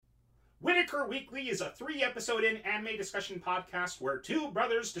Whitaker Weekly is a 3-episode anime discussion podcast where two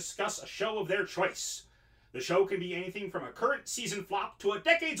brothers discuss a show of their choice. The show can be anything from a current season flop to a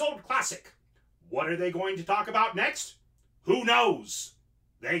decades-old classic. What are they going to talk about next? Who knows?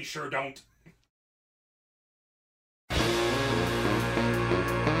 They sure don't.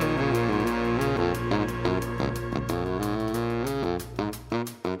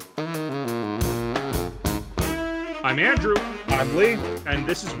 I'm Andrew. I'm Lee. And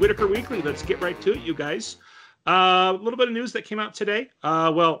this is Whitaker Weekly. Let's get right to it, you guys. A little bit of news that came out today.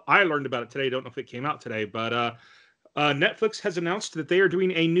 Well, I learned about it today. I don't know if it came out today, but Netflix has announced that they are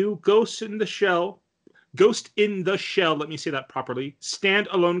doing a new Ghost in the Shell, let me say that properly,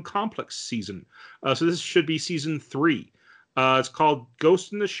 standalone complex season. So this should be season 3. It's called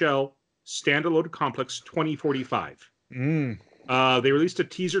Ghost in the Shell Standalone Complex 2045. They released a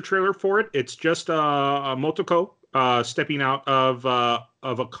teaser trailer for it. It's just a Motoko stepping out of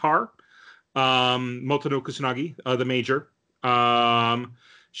a car. Motono Kusanagi, the major.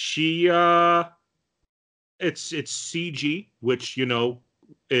 It's CG, which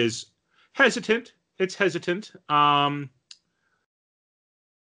is hesitant. It's hesitant. And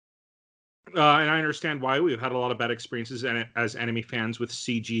I understand why. We've had a lot of bad experiences as anime fans with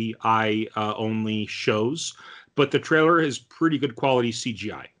CGI only shows, but the trailer is pretty good quality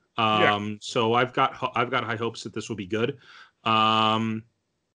CGI. So I've got high hopes that this will be good.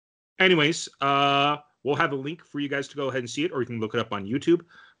 Anyways, we'll have a link for you guys to go ahead and see it, or you can look it up on YouTube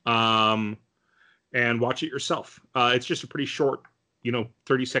and watch it yourself. It's just a pretty short,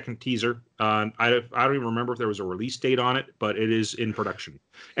 30-second teaser. I don't even remember if there was a release date on it, but it is in production,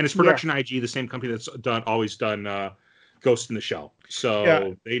 and it's Production IG, the same company that's always done Ghost in the Shell.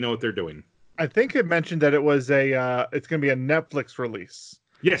 So they know what they're doing. I think it mentioned that it was it's going to be a Netflix release.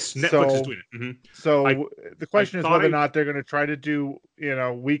 Yes, Netflix is doing it. Mm-hmm. So the question is whether or not they're going to try to do,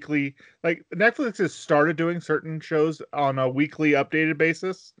 weekly. Like Netflix has started doing certain shows on a weekly updated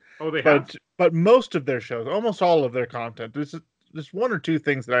basis. Oh, they have. But most of their shows, almost all of their content, there's one or two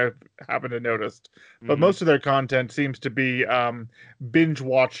things that I happen to noticed. But most of their content seems to be binge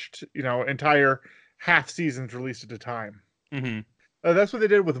watched. Entire half seasons released at a time. Mm-hmm. That's what they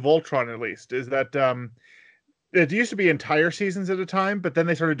did with Voltron. At least is that. It used to be entire seasons at a time, but then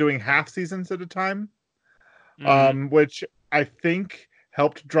they started doing half seasons at a time, which I think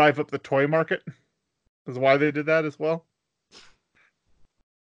helped drive up the toy market. Is why they did that as well.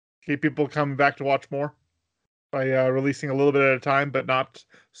 Keep people coming back to watch more by releasing a little bit at a time, but not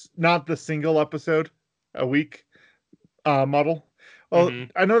the single episode a week model. Well,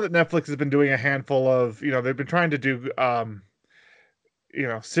 I know that Netflix has been doing a handful of, they've been trying to do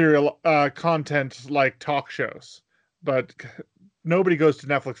serial content like talk shows, but nobody goes to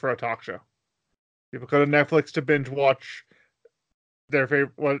Netflix for a talk show. People go to Netflix to binge watch their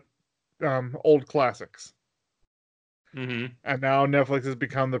favorite old classics. And now Netflix has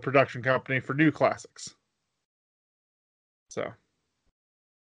become the production company for new classics. So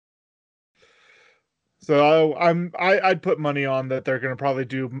I'd put money on that they're going to probably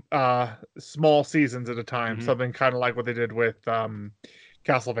do small seasons at a time, something kind of like what they did with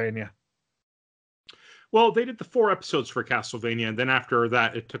Castlevania. Well, they did the 4 episodes for Castlevania, and then after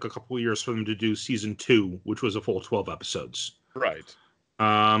that, it took a couple of years for them to do season 2, which was a full 12 episodes. Right.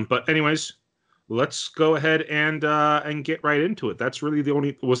 But anyways, let's go ahead and get right into it. That's really the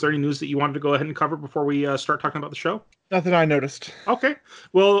only. Was there any news that you wanted to go ahead and cover before we start talking about the show? Nothing I noticed. Okay.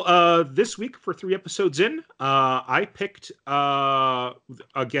 Well, this week for 3 episodes in, I picked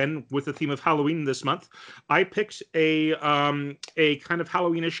again with the theme of Halloween this month. I picked a kind of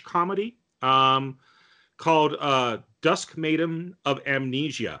Halloweenish comedy called Dusk Maiden of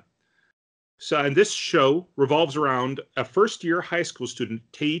Amnesia. So, and this show revolves around a first-year high school student,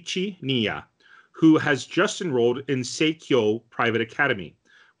 Teichi Nia, who has just enrolled in Seikyo Private Academy.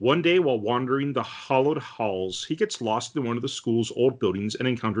 One day, while wandering the hollowed halls, he gets lost in one of the school's old buildings and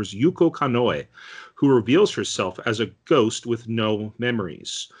encounters Yuko Kanoe, who reveals herself as a ghost with no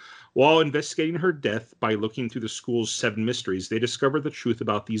memories. While investigating her death by looking through the school's 7 mysteries, they discover the truth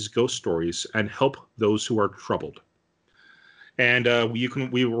about these ghost stories and help those who are troubled. And we're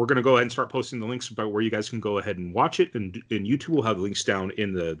going to go ahead and start posting the links about where you guys can go ahead and watch it. And YouTube will have the links down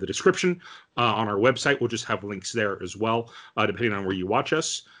in the description. On our website, we'll just have links there as well, depending on where you watch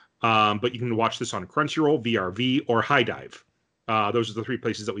us. But you can watch this on Crunchyroll, VRV, or High Dive. Those are the 3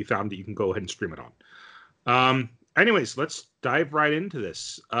 places that we found that you can go ahead and stream it on. Anyways, let's dive right into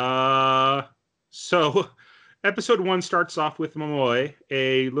this. So episode 1 starts off with Momoe,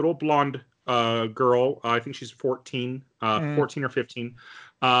 a little blonde girl. I think she's 14 or 15.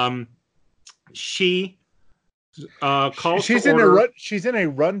 She calls to order. She's in a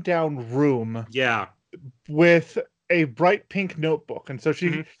rundown room Yeah. with a bright pink notebook, and so And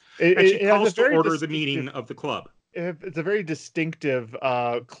she it has calls a to very order the meeting of the club. it's a very distinctive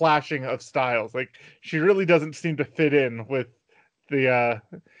clashing of styles. Like, she really doesn't seem to fit in with the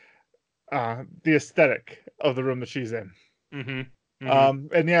aesthetic of the room that she's in.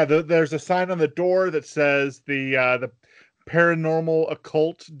 And yeah, there's a sign on the door that says the Paranormal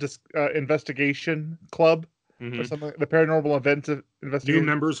Occult Investigation Club or something. The Paranormal Events Investigation. New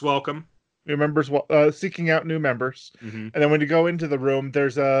members welcome. New members seeking out new members. And then when you go into the room,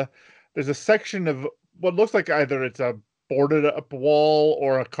 there's a section of what looks like either it's a boarded up wall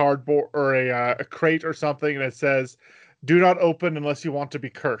or a cardboard or a crate or something, and it says, "Do not open unless you want to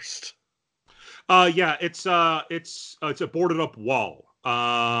be cursed." Yeah, it's a boarded up wall.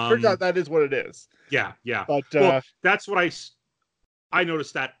 Turns out that is what it is. Yeah. But well, that's what I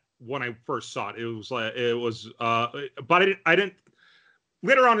noticed that when I first saw it. But I didn't.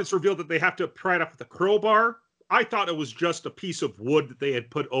 Later on, it's revealed that they have to pry it up with a crowbar. I thought it was just a piece of wood that they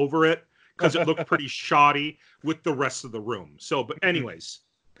had put over it because it looked pretty shoddy with the rest of the room. So, but anyways,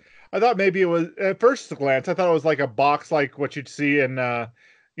 I thought maybe it was, at first glance, I thought it was like a box like what you'd see in, what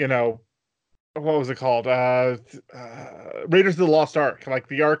was it called? Raiders of the Lost Ark, like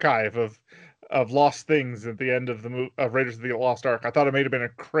the archive of lost things at the end of the of Raiders of the Lost Ark. I thought it may have been a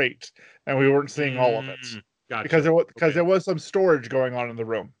crate, and we weren't seeing all of it. Gotcha. Because there was some storage going on in the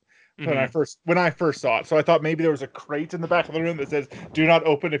room when I first saw it. So I thought maybe there was a crate in the back of the room that says, "Do not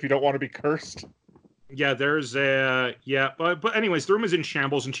open if you don't want to be cursed." Yeah, there's but anyways, the room is in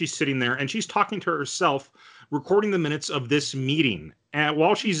shambles, and she's sitting there, and she's talking to herself, recording the minutes of this meeting. And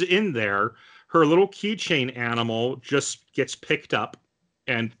while she's in there, her little keychain animal just gets picked up,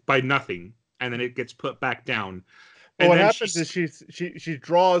 and by nothing, and then it gets put back down. And what happens is she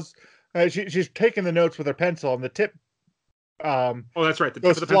draws. She's taking the notes with her pencil, and the tip. Oh, that's right. The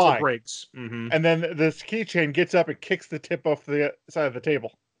tip of the pencil breaks, and then this keychain gets up and kicks the tip off the side of the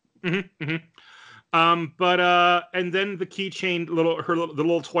table. And then the keychain, the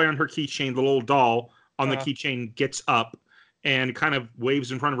little toy on her keychain, the little doll on the keychain gets up and kind of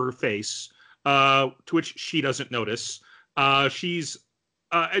waves in front of her face, to which she doesn't notice. And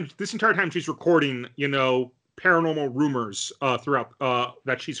this entire time she's recording, paranormal rumors throughout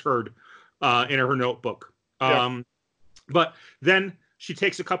that she's heard in her notebook. But then she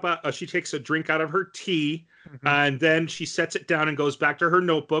takes a drink out of her tea, and then she sets it down and goes back to her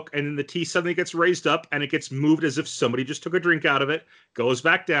notebook, and then the tea suddenly gets raised up and it gets moved as if somebody just took a drink out of it, goes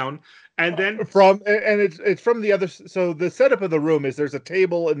back down, and then it's from the other. So the setup of the room is there's a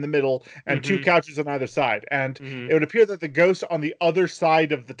table in the middle and two couches on either side, and it would appear that the ghost on the other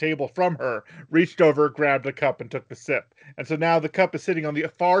side of the table from her reached over, grabbed a cup, and took the sip, and so now the cup is sitting on the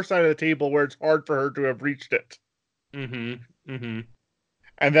far side of the table where it's hard for her to have reached it.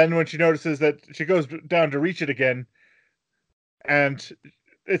 And then when she notices that, she goes down to reach it again, and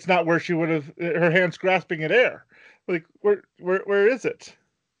it's not where she would have. Her hand's grasping at air. Like, where is it?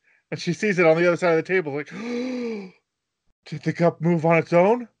 And she sees it on the other side of the table. Like, did the cup move on its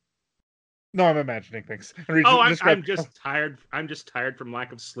own? No, I'm imagining things. I'm just tired. I'm just tired from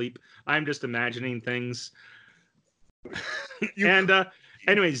lack of sleep. I'm just imagining things.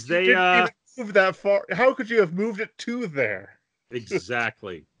 Anyways, they didn't even move that far. How could you have moved it to there?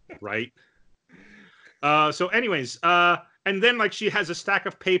 Exactly. Right. So anyways, and then she has a stack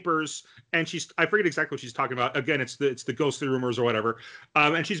of papers, and I forget exactly what she's talking about. Again, it's the ghostly rumors or whatever.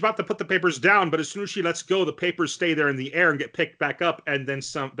 And she's about to put the papers down, but as soon as she lets go, the papers stay there in the air and get picked back up, and then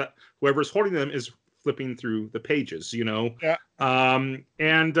whoever's holding them is flipping through the pages, Yeah.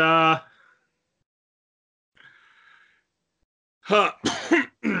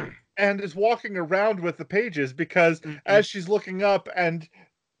 And is walking around with the pages because as she's looking up, and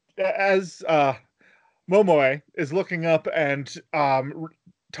as Momoe is looking up and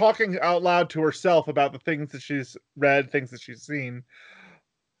talking out loud to herself about the things that she's read, things that she's seen,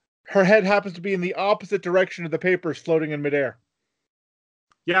 her head happens to be in the opposite direction of the papers floating in midair.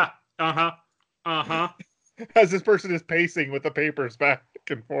 Yeah. As this person is pacing with the papers back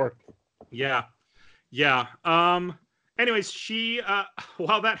and forth. Yeah. Anyways, she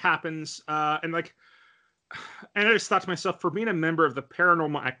while that happens, and I just thought to myself, for being a member of the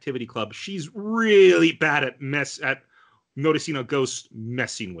Paranormal Activity Club, she's really bad at noticing a ghost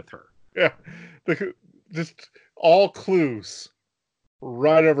messing with her. Yeah, just all clues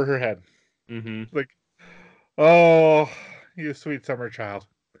right over her head. Like, oh, you sweet summer child.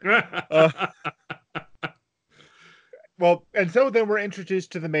 Well, and so then we're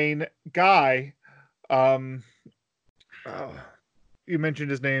introduced to the main guy. You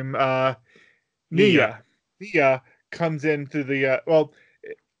mentioned his name, Nia. Nia comes in through the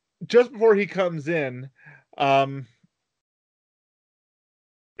just before he comes in, um,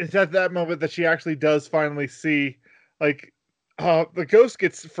 it's at that moment that she actually does finally see, like, the ghost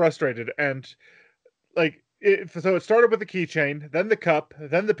gets frustrated and so it started with the keychain, then the cup,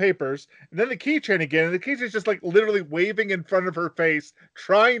 then the papers, and then the keychain again, and the keychain's just like literally waving in front of her face,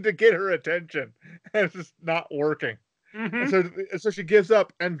 trying to get her attention, and it's just not working. And Mm-hmm. so she gives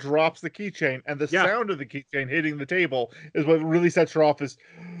up and drops the keychain, and the Yeah. sound of the keychain hitting the table is what really sets her off as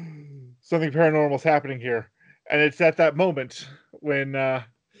something paranormal is happening here. And it's at that moment when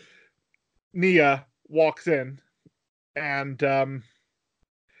Nia walks in and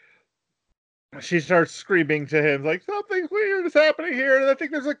she starts screaming to him like something weird is happening here, and I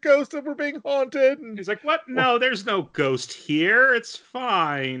think there's a ghost and we're being haunted. And He's like, "What? No, there's no ghost here. It's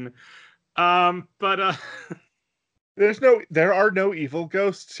fine." But there are no evil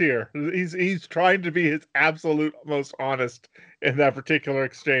ghosts here. He's trying to be his absolute most honest in that particular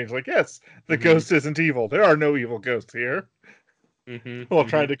exchange. Like, yes, the mhm, ghost isn't evil. There are no evil ghosts here. mhm, While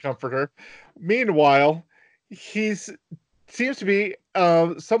trying mhm, to comfort her. Meanwhile, he's seems to be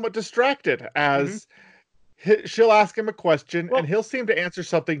somewhat distracted mhm. as she'll ask him a question and Well, he'll seem to answer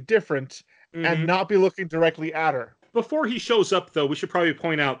something different and mhm. not be looking directly at her. Before he shows up, though, we should probably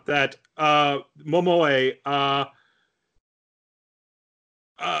point out that Momoe,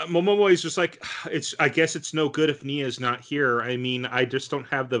 Momoe is just like, it's. I guess it's no good if Nia's not here. I mean, I just don't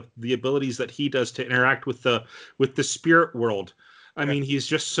have the abilities that he does to interact with the spirit world. I Yeah. mean, he's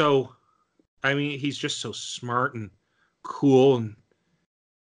just so. I mean, he's just so smart and cool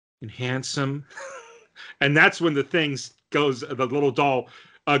and handsome. And that's when the things goes. The little doll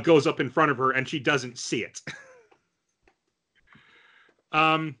goes up in front of her, and she doesn't see it.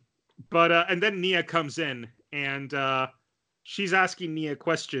 Um, but and then Nia comes in, and she's asking Nia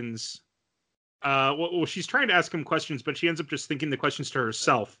questions. Well, she's trying to ask him questions, but she ends up just thinking the questions to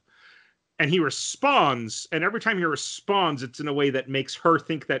herself. And he responds, and every time he responds, it's in a way that makes her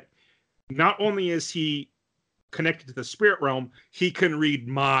think that not only is he connected to the spirit realm, he can read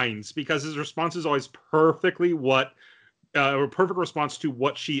minds because his response is always perfectly a perfect response to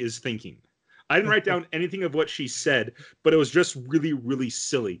what she is thinking. I didn't write down anything of what she said, but it was just really, really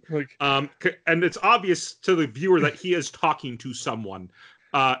silly. Like, And it's obvious to the viewer that he is talking to someone,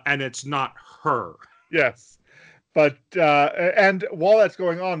 and it's not her. yes. But and while that's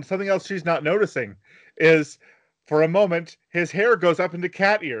going on, something else she's not noticing is for a moment his hair goes up into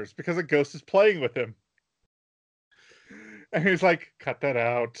cat ears because a ghost is playing with him. And he's like, cut that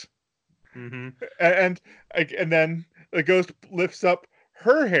out. Mm-hmm. and and then the ghost lifts up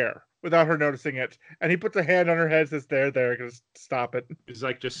her hair without her noticing it, and he puts a hand on her head, says, "There, just stop it." He's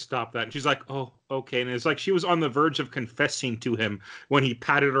like, just stop that. And she's like, oh, okay. And it's like she was on the verge of confessing to him when he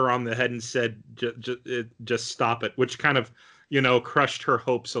patted her on the head and said, just stop it, which kind of, crushed her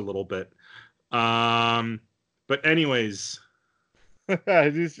hopes a little bit. But anyways,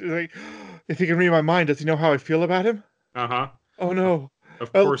 He's like, if he can read my mind, does he know how I feel about him? uh-huh. Oh Of, no.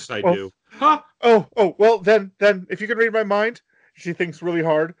 of Well, course I well, do. Huh? well. Then, if you can read my mind, she thinks really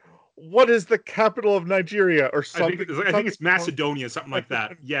hard. What is the capital of Nigeria or something? I think Something. it's Macedonia, something like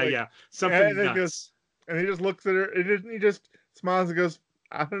that. Yeah, Like, yeah. and Something then he goes, nuts. and he just looks at her, and he just smiles and goes,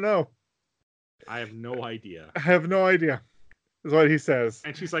 "I don't know. I have no idea. I have no idea." Is what he says.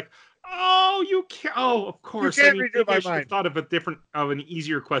 And she's like, "Oh, you can't. Oh, of You course. I can't mean, read maybe I my should have mind. thought of an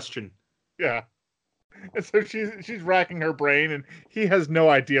easier question." Yeah. And so she's racking her brain, and he has no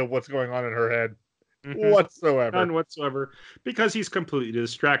idea what's going on in her head Mm-hmm. whatsoever. None whatsoever, because he's completely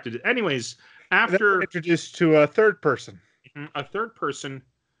distracted. Anyways, And then we're after introduced to a third person. a third person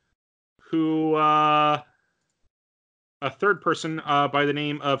who, by the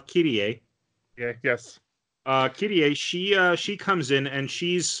name of Kirie. Yeah, yes. Kirie, she comes in and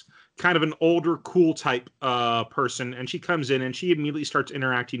she's kind of an older, cool type person, and she comes in and she immediately starts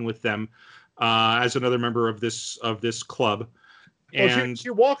interacting with them as another member of this club. Well, And she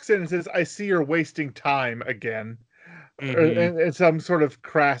walks in and says, "I see you're wasting time again," mhm, in some sort of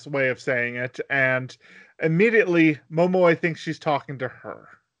crass way of saying it. And immediately, Momoe thinks she's talking to her.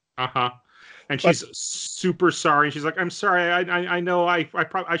 uh-huh. And But she's super sorry. And she's like, "I'm sorry. I know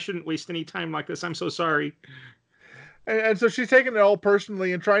I shouldn't waste any time like this. I'm so sorry." and so she's taking it all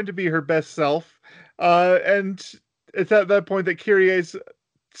personally and trying to be her best self. And it's at that point that Kyrie's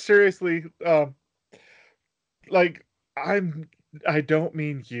seriously like, I'm I don't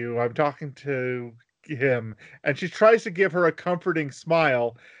mean you. I'm talking to him. And she tries to give her a comforting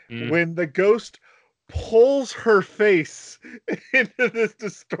smile Mm, when the ghost pulls her face into this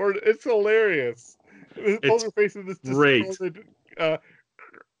distorted. It's hilarious. It pulls it's her face into this great. distorted, uh,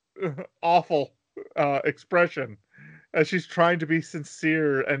 awful expression as she's trying to be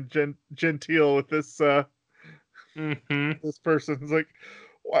sincere and genteel with this this person. It's like,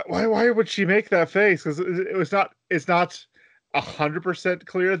 why would she make that face? Because it's not 100%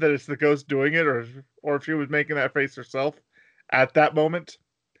 clear that it's the ghost doing it, or if she was making that face herself at that moment.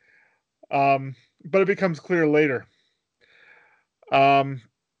 But it becomes clear later.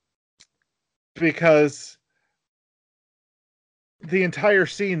 Because the entire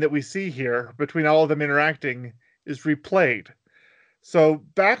scene that we see here between all of them interacting is replayed. So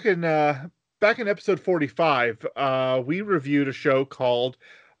back in episode 45, we reviewed a show called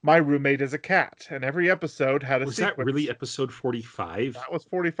My Roommate is a Cat, and every episode had a sequence. Was that really episode 45? That was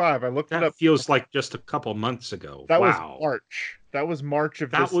 45. I looked it up. That feels like just a couple months ago. That was wow. March. That was March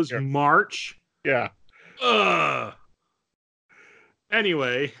of that this was year. March? Yeah. Ugh.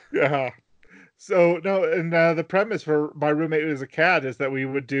 Anyway. Yeah. So, no, and the premise for My Roommate is a Cat is that we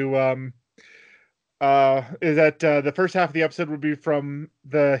would do, the first half of the episode would be from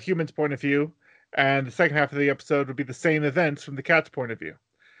the human's point of view, and the second half of the episode would be the same events from the cat's point of view.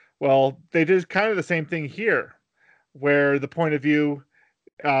 Well, they did kind of the same thing here, where the point of view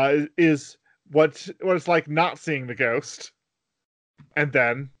is what it's like not seeing the ghost, and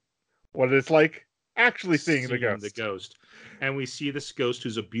then what it's like actually seeing the ghost. And we see this ghost,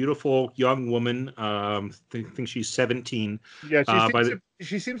 who's a beautiful young woman. I think she's 17. Yeah,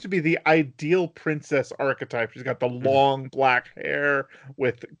 she seems to be the ideal princess archetype. She's got the long black hair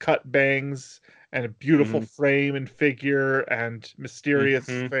with cut bangs and a beautiful frame and figure and mysterious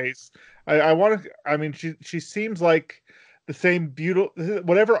face. She seems like the same beautiful,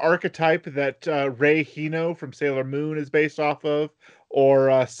 whatever archetype that Rei Hino from Sailor Moon is based off of,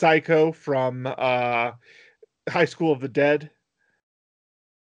 or Psycho from High School of the Dead.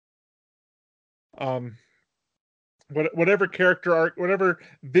 Whatever character arc, whatever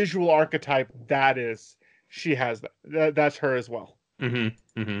visual archetype that is, she has that. That's her as well.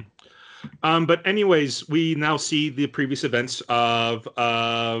 But anyways, we now see the previous events of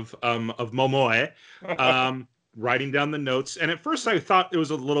Momoe writing down the notes. And at first I thought it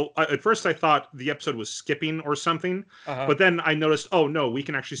was I thought the episode was skipping or something. But then I noticed, oh no, we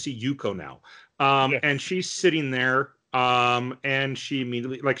can actually see Yuko now. Yes. And she's sitting there, and she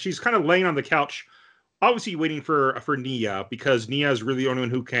immediately, like, she's kind of laying on the couch, obviously waiting for Nia, because Nia is really the only one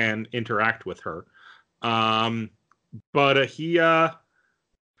who can interact with her.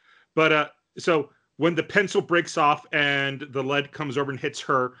 So when the pencil breaks off and the lead comes over and hits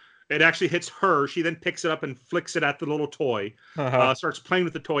her, it actually hits her. She then picks it up and flicks it at the little toy, starts playing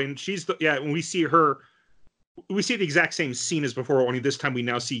with the toy. And when we see her, we see the exact same scene as before, only this time we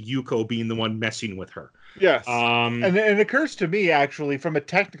now see Yuko being the one messing with her. Yes. And it occurs to me, actually, from a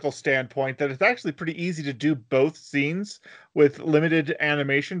technical standpoint, that it's actually pretty easy to do both scenes with limited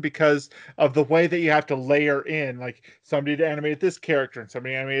animation because of the way that you have to layer in, like, somebody to animate this character and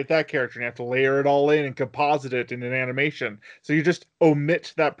somebody animated that character, and you have to layer it all in and composite it in an animation. So you just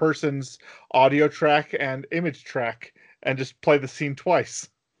omit that person's audio track and image track and just play the scene twice,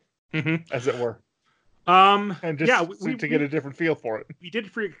 as it were. And just to get a different feel for it. We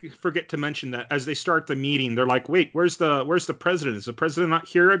did forget to mention that as they start the meeting, they're like, "Wait, where's the president? Is the president not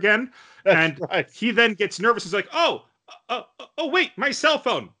here again?" That's right. He then gets nervous. He's like, "Oh, wait, my cell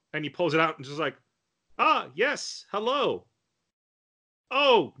phone!" And he pulls it out and just like, yes, hello.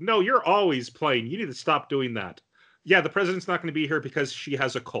 Oh no, you're always playing. You need to stop doing that. Yeah, the president's not going to be here because she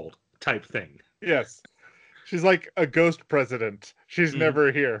has a cold, type thing. Yes, she's like a ghost president. She's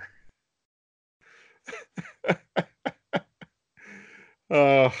never here.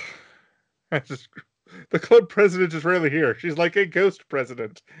 The club president is rarely here. She's like a ghost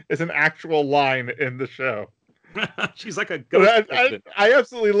president. It's an actual line in the show. She's like a ghost president. I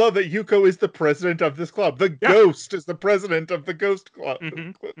absolutely love that Yuko is the president of this club. The ghost is the president of the ghost club.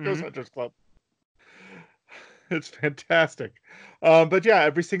 Ghost Hunters Club. It's fantastic. But yeah,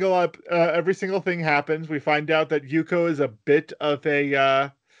 every single thing happens. We find out that Yuko is a bit of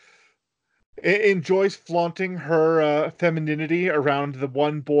a enjoys flaunting her femininity around the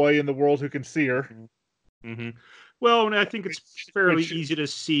one boy in the world who can see her. Well, and I think it's fairly easy to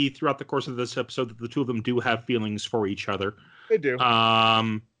see throughout the course of this episode that the two of them do have feelings for each other. They do.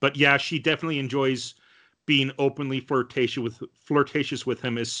 But yeah, she definitely enjoys being openly flirtatious with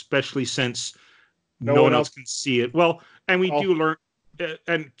him, especially since no one else can see it. Well, and we do learn,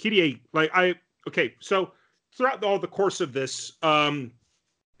 and Kirie, so throughout all the course of this,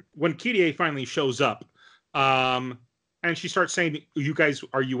 when Kirie finally shows up, and she starts saying,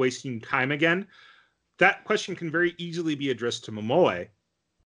 are you wasting time again? That question can very easily be addressed to Momoe,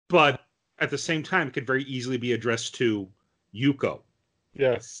 but at the same time, it could very easily be addressed to Yuko.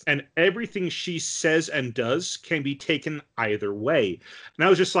 Yes. And everything she says and does can be taken either way. And I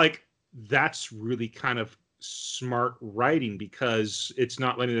was just like, that's really kind of smart writing, because it's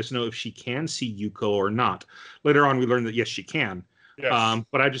not letting us know if she can see Yuko or not. Later on, we learned that yes, she can. Yes.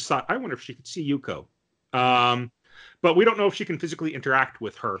 But I just thought, I wonder if she could see Yuko. Mhm. But we don't know if she can physically interact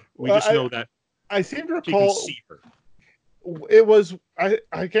with her. We Well, just know that I seem to she can recall see her. it was I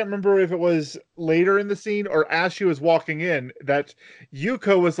can't remember if it was later in the scene or as she was walking in that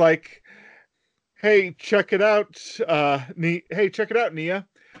Yuko was like, "Hey, check it out, hey, check it out, Nia.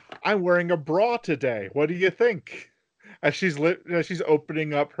 I'm wearing a bra today. What do you think?" As she's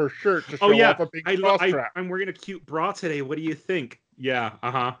opening up her shirt to Oh show yeah, off a big cross strap. I'm wearing a cute bra today. What do you think? Yeah,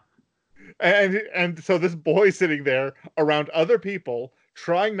 uh-huh. And so this boy sitting there around other people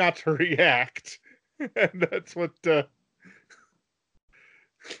trying not to react. And that's what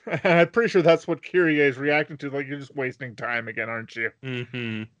I'm pretty sure that's what Kyrie is reacting to. Like, you're just wasting time again, aren't you?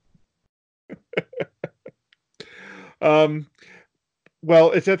 Mm-hmm. Um,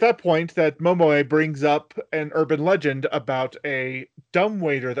 well, it's at that point that Momoe brings up an urban legend about a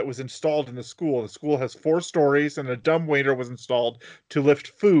dumbwaiter that was installed in the school. The school has 4 stories, and a dumbwaiter was installed to lift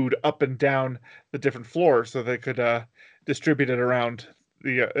food up and down the different floors so they could distribute it around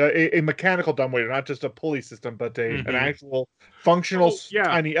a mechanical dumbwaiter, not just a pulley system, but an Mm-hmm. actual functional Oh yeah.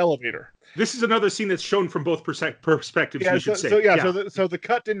 tiny elevator. This is another scene that's shown from both perspectives, Yeah, we should say. Yeah. so the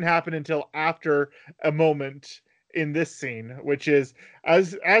cut didn't happen until after a moment in this scene, which is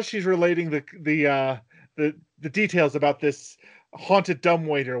as she's relating the details about this haunted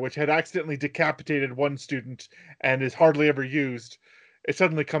dumbwaiter, which had accidentally decapitated one student and is hardly ever used. It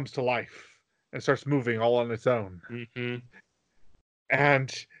suddenly comes to life and starts moving all on its own. Mm-hmm.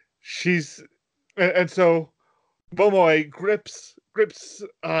 And she's and so Momoe grips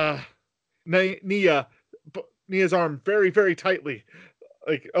Nia Nia's arm very, very tightly,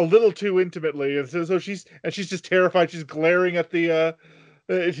 like a little too intimately, and so she's just terrified. She's glaring at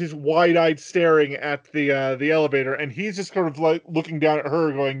she's wide-eyed staring at the elevator, and he's just sort of like looking down at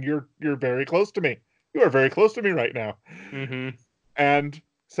her, going, "You're very close to me. You are very close to me right now." Mm-hmm. And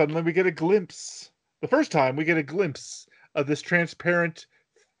suddenly we get a glimpse. The first time we get a glimpse of this transparent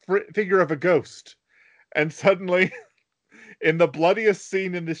figure of a ghost, and suddenly, in the bloodiest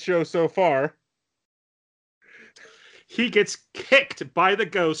scene in the show so far, He gets kicked by the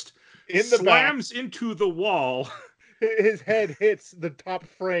ghost, in the back, slams into the wall. his head hits the top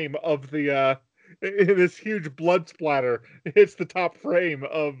frame of the in this huge blood splatter. It hits the top frame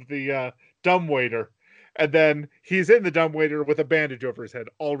of the dumbwaiter, and then he's in the dumbwaiter with a bandage over his head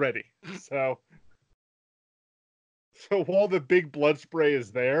already. So while the big blood spray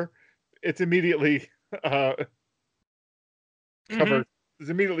is there, it's immediately uh covered. Mm-hmm. It's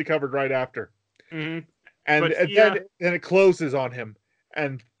immediately covered right after, Mm-hmm. and, But and he then it closes on him,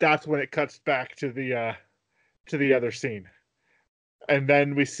 and that's when it cuts back to the other scene. And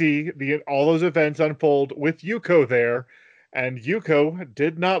then we see all those events unfold with Yuko there, and Yuko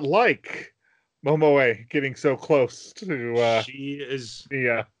did not like Momoe getting so close to she is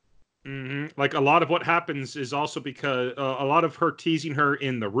the like, a lot of what happens is also because a lot of her teasing her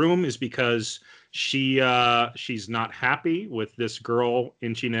in the room is because she's not happy with this girl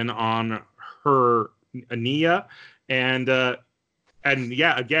inching in on her Nia, and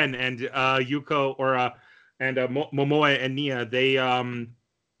yeah, again, and Yuko or and Momoe and Nia, they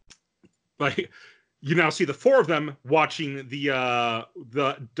like, you now see the 4 of them watching the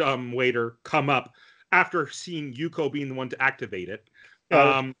dumb waiter come up after seeing Yuko being the one to activate it.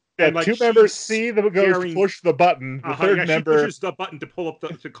 yeah, And like, 2 members she's see the ghost staring. push the button. The third Yeah, she member, pushes the button to pull up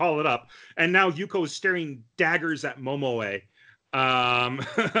to call it up, and now Yuko is staring daggers at Momoe,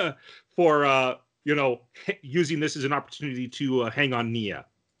 for using this as an opportunity to hang on Nia.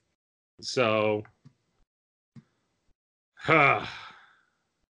 So,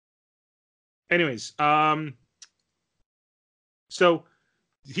 anyways, so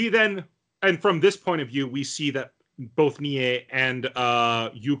he then, and from this point of view, we see that both Nia and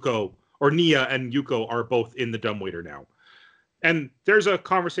Yuko, or Nia and Yuko, are both in the dumbwaiter now. And there's a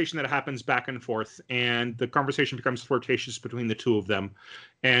conversation that happens back and forth, and the conversation becomes flirtatious between the 2 of them.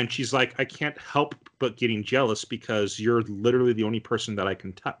 And she's like, I can't help but getting jealous because you're literally the only person that I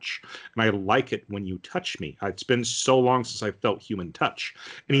can touch. And I like it when you touch me. It's been so long since I felt human touch.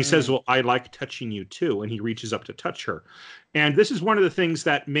 And he says, well, I like touching you too. And he reaches up to touch her. And this is one of the things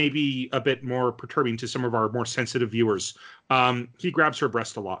that may be a bit more perturbing to some of our more sensitive viewers. He grabs her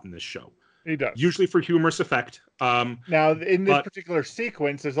breast a lot in this show. he does. Usually for humorous effect. Now, in this particular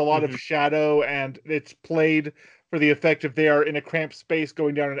sequence, there's a lot of shadow, and it's played for the effect of they are in a cramped space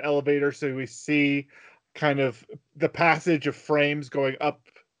going down an elevator, so we see kind of the passage of frames going up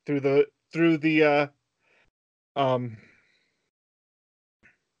through the um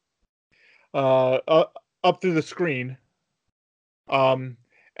up through the screen. Um,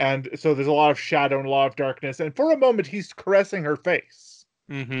 and so there's a lot of shadow and a lot of darkness. And for a moment, he's caressing her face.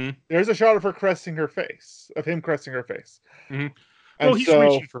 Mm-hmm. There's a shot of her caressing her face, of him caressing her face. Mm-hmm. Well, And he's so,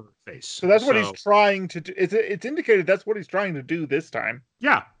 reaching for her face. so that's what he's So trying to do. It's indicated that's what he's trying to do this time.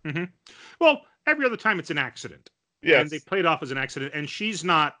 yeah. Mm-hmm. Well, every other time it's an accident, and they Yes. play it off as an accident, and she's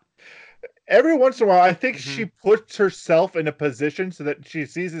not. Every once in a while, I think Mm-hmm. she puts herself in a position so that she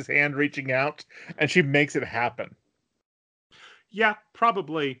sees his hand reaching out and she makes it happen. Yeah,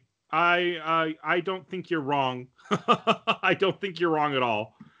 probably. I don't think you're wrong. I don't think you're wrong at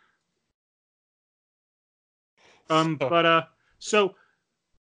all. So, But so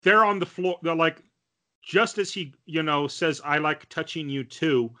they're on the floor. They're like, just as he, says, "I like touching you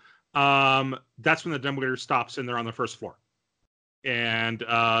too." That's when the dumbwaiter stops, and they're on the first floor. And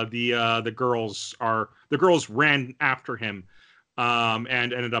the girls ran after him, and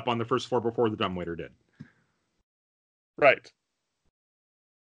ended up on the first floor before the dumbwaiter did. right.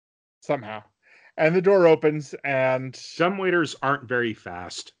 Somehow. And the door opens and Dumbwaiters aren't very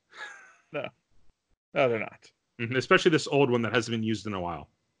fast, no, no, they're not. especially this old one that hasn't been used in a while.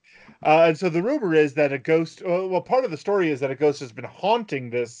 And so the rumor is that a ghost, well, part of the story is that a ghost has been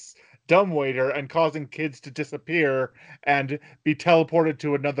haunting this dumbwaiter and causing kids to disappear and be teleported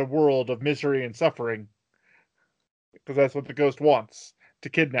to another world of misery and suffering. Because that's what the ghost wants, to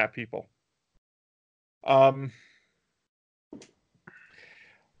kidnap people. Um,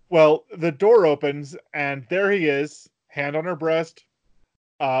 well, the door opens and there he is, hand on her breast,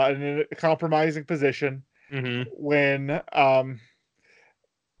 in a compromising position, Mm-hmm. when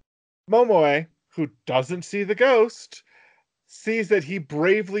Momoe, who doesn't see the ghost, sees that he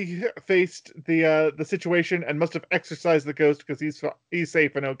bravely faced the situation and must have exorcised the ghost because he's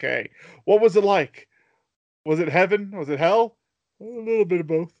safe and okay. What was it like? Was it heaven? Was it hell? A little bit of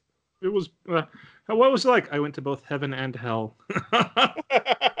both. It was. What was it like? I went to both heaven and hell.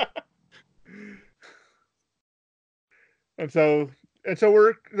 and so and so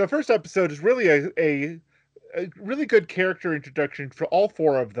we're the first episode is really a really good character introduction for all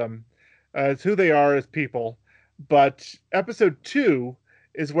four of them as who they are as people. But episode two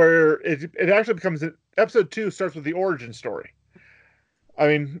is where it actually becomes episode two starts with the origin story. I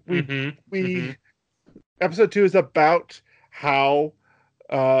mean, Mm-hmm. Mm-hmm. we episode two is about how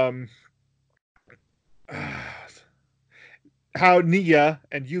um how Nia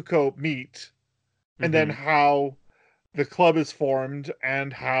and Yuko meet, and then Mm-hmm. how the club is formed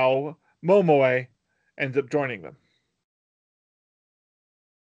and how Momoe ends up joining them.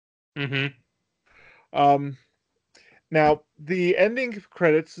 Mm-hmm. Um, Now the ending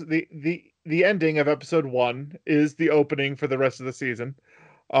credits, the ending of episode one is the opening for the rest of the season.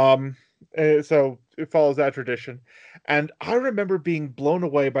 Um, so it follows that tradition, and I remember being blown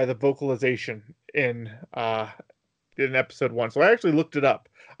away by the vocalization in episode one. So I actually looked it up.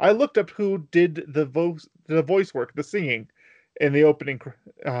 I looked up who did the voice work, the singing in the opening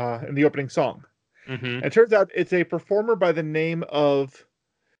song. Mm-hmm. And it turns out it's a performer by the name of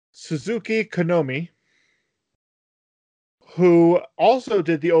Suzuki Konomi, who also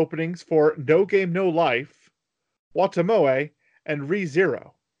did the openings for No Game No Life, Watamoe, and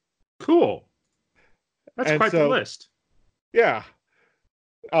ReZero. Cool. That's And quite the so, list. yeah,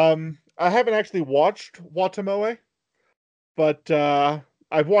 I haven't actually watched Watamoe, but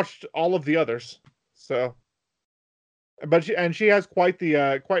I've watched all of the others. So, but she has quite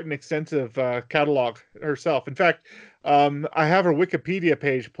an extensive catalog herself. In fact, I have her Wikipedia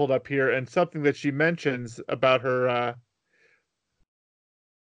page pulled up here, and something that she mentions about her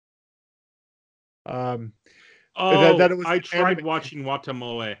um, that Oh, it was I anime. tried watching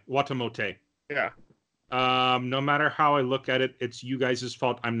Watamote. Yeah. No matter how I look at it, it's you guys'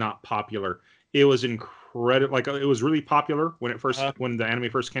 fault. I'm not popular. It was incredible. Like it was really popular when the anime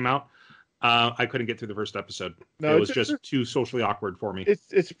first came out. I couldn't get through the first episode. It No, was just too socially awkward for me.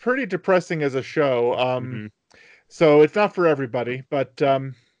 it's pretty depressing as a show. Mm-hmm. So it's not for everybody, but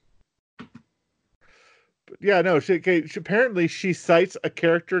yeah, no. Apparently she cites a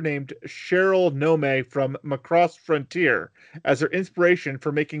character named Cheryl Nome from Macross Frontier as her inspiration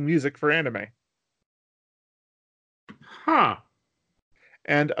for making music for anime, Huh.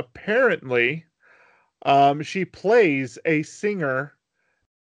 and apparently, she plays a singer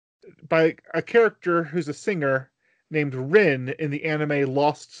by a character who's a singer named Rin in the anime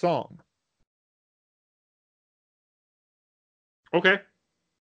Lost Song. Okay.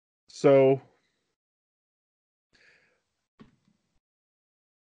 So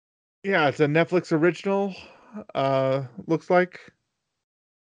Yeah, it's a Netflix original. Looks like.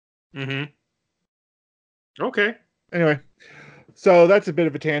 Mm-hmm. Okay. Anyway, so that's a bit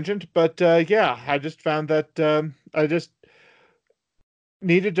of a tangent, but yeah, I just found that I just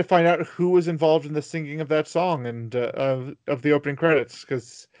needed to find out who was involved in the singing of that song and of the opening credits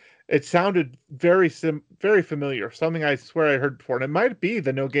because it sounded very familiar. Something I swear I heard before, and it might be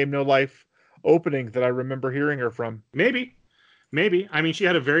the No Game No Life opening that I remember hearing her from. Maybe. Maybe. I mean, she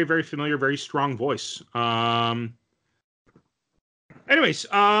had a very, very familiar, very strong voice. Anyways,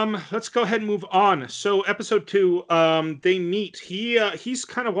 let's go ahead and move on. So, episode 2, they meet. He's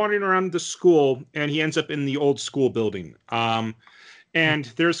kind of wandering around the school, and he ends up in the old school building. And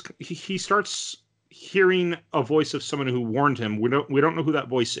he starts hearing a voice of someone who warned him. We don't know who that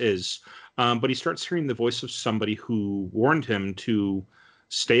voice is, but he starts hearing the voice of somebody who warned him to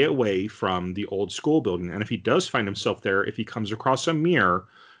stay away from the old school building. And if he does find himself there, if he comes across a mirror,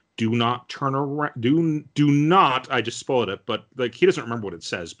 do not turn around. Do not. I just spoiled it, but like he doesn't remember what it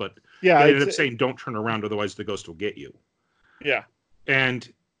says. But Yeah, they ended up saying, "Don't turn around, otherwise the ghost will get you." yeah. And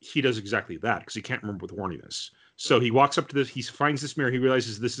he does exactly that because he can't remember what the warning is. So he walks up to this. He finds this mirror. He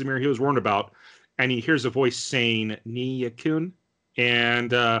realizes this is the mirror he was warned about, and he hears a voice saying "Nia-kun,"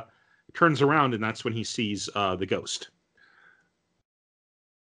 and turns around, and that's when he sees the ghost.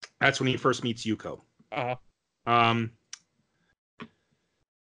 That's when he first meets Yuko. Uh, Um,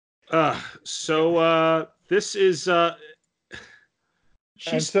 this is and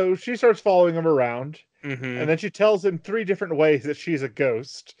she's so she starts following him around, and mm-hmm, then she tells him 3 different ways that she's a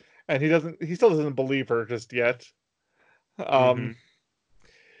ghost, and he still doesn't believe her just yet. mm-hmm. Um,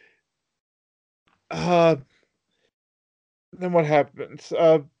 uh, then what happens?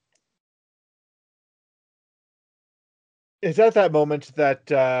 It's at that moment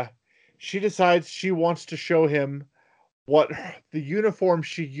that she decides she wants to show him what the uniform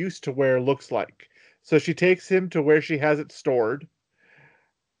she used to wear looks like. So she takes him to where she has it stored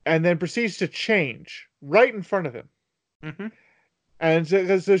and then proceeds to change right in front of him. Mm-hmm. And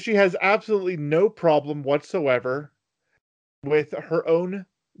so she has absolutely no problem whatsoever with her own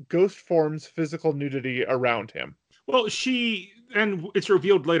ghost form's physical nudity around him. Well, and it's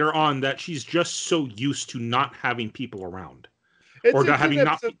revealed later on that she's just so used to not having people around, or not It's an having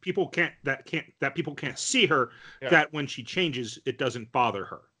not episode. people can't see her, Yeah, that when she changes, it doesn't bother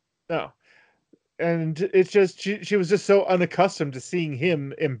her. no. And it's just she was just so unaccustomed to seeing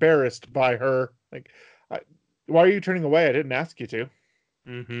him embarrassed by her. Like, I, why are you turning away? I didn't ask you to.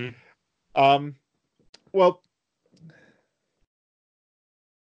 Mm-hmm. Um, well,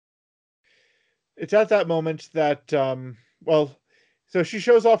 it's at that moment that well, so she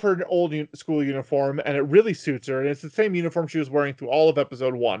shows off her old school uniform, and it really suits her, and it's the same uniform she was wearing through all of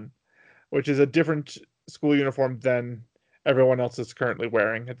episode 1, which is a different school uniform than everyone else is currently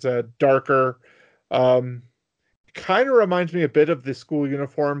wearing. It's a darker, um, kind of reminds me a bit of the school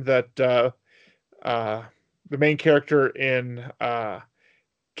uniform that uh, the main character in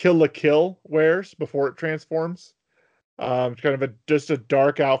Kill la Kill wears before it transforms. It's kind of just a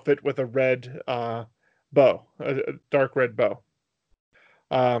dark outfit with a red bow, a dark red bow.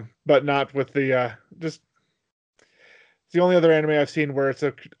 But not with the just it's the only other anime I've seen where it's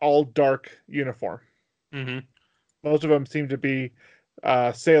a all dark uniform. Mm-hmm. Most of them seem to be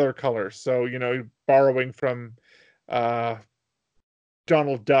sailor colors, so borrowing from uh,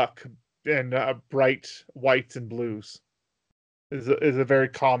 Donald Duck and bright whites and blues is a very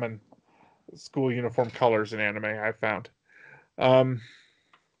common school uniform colors in anime I've found. Um,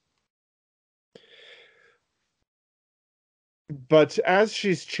 but as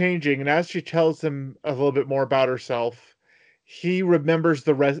she's changing and as she tells him a little bit more about herself, he remembers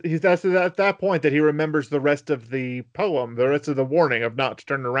the rest. That's at that point that he remembers the rest of the poem, the rest of the warning of not to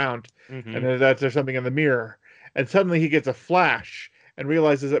turn around, and Mm-hmm. that there's something in the mirror. And suddenly he gets a flash and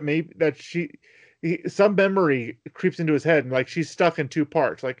realizes that maybe that some memory creeps into his head, and like she's stuck in 2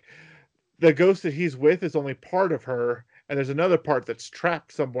 parts. Like the ghost that he's with is only part of her, and there's another part that's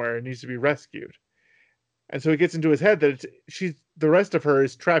trapped somewhere and needs to be rescued. And so he gets into his head that the rest of her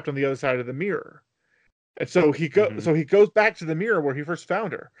is trapped on the other side of the mirror. And Mm-hmm. so he goes back to the mirror where he first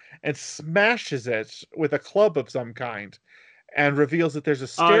found her and smashes it with a club of some kind and reveals that there's a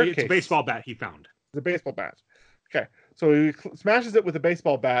It's a staircase, baseball bat he found. the baseball bat. Okay. So he smashes it with a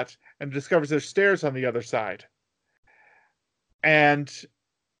baseball bat and discovers there's stairs on the other side. And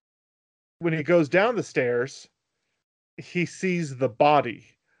when he goes down the stairs, he sees the body.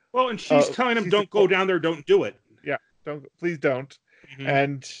 Well, and she's telling him, Sees the "Don't go corpse. down there. Don't do it." Yeah, don't please don't. Mm-hmm.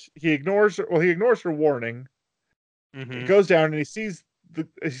 And he ignores her. Well, he ignores her warning. He Mm-hmm. goes down and he sees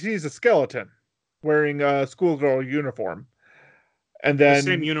a skeleton wearing a schoolgirl uniform, And The then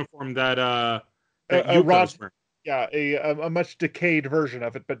same uniform that a Yuko's wearing. yeah, a much decayed version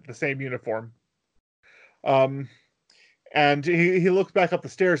of it, but the same uniform. Um, and he looks back up the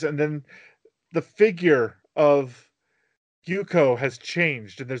stairs, and then the figure of Yuko has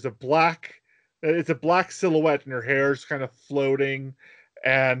changed, and there's it's a black silhouette, and her hair's kind of floating,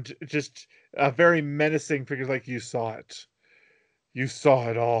 and just a very menacing figure. Like, you saw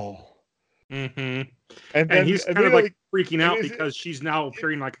it all. Mm-hmm. And And then he's kind of like immediately, freaking and out because she's now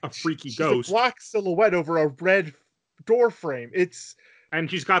appearing like a freaky she's a ghost, black silhouette over a red door frame. It's and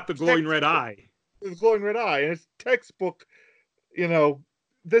she's got the glowing red textbook, eye. the glowing red eye, and it's textbook. You know,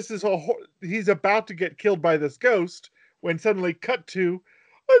 this is he's about to get killed by this ghost when suddenly cut to,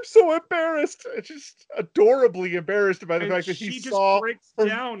 I'm so embarrassed. It's just adorably embarrassed by the And fact that he she just saw breaks her.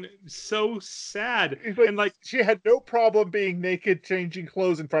 down, so sad. Like, And like, she had no problem being naked, changing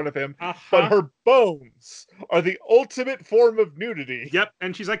clothes in front of him, but uh-huh. her bones are the ultimate form of nudity. Yep.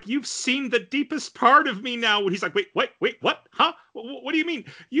 And she's like, you've seen the deepest part of me now. And he's like, wait, what? Huh? What do you mean?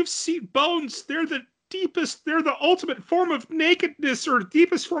 You've seen bones. They're the deepest, they're the ultimate form of nakedness or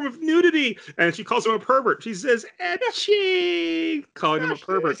deepest form of nudity. And she calls him a pervert. She says, etchy, calling him a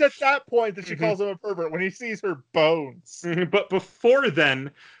pervert. It's at that point that she calls him a pervert, when he sees her bones. But before then,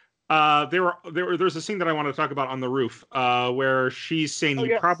 there's a scene that I want to talk about on the roof, where she's saying,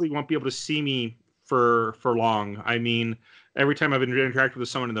 you probably won't be able to see me for long. I mean, every time I've interacted with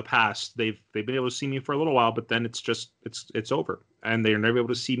someone in the past, they've been able to see me for a little while, but then it's over, and they're never able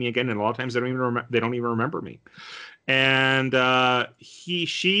to see me again. And a lot of times they don't even remember me. And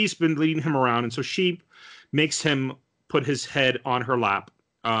she's been leading him around, and so she makes him put his head on her lap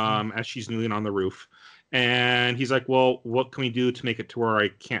as she's kneeling on the roof. And he's like, well, what can we do to make it to where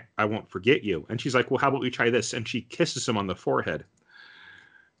I won't forget you? And she's like, well, how about we try this? And she kisses him on the forehead.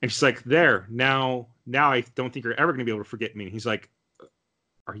 And she's like, there, now I don't think you're ever going to be able to forget me. And he's like,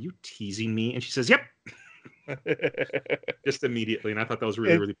 are you teasing me? And she says, yep. Just immediately. And I thought that was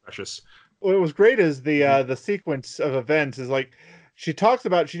really, really precious. What was great is the sequence of events is like, she talks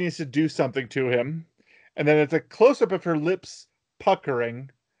about she needs to do something to him, and then it's a close-up of her lips puckering,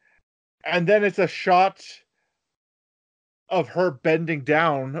 and then it's a shot of her bending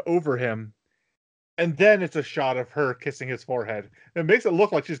down over him, and then it's a shot of her kissing his forehead. It makes it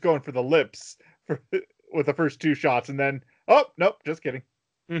look like she's going for the lips with the first two shots, and then, oh, nope, just kidding.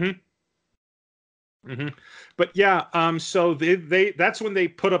 But yeah, so they that's when they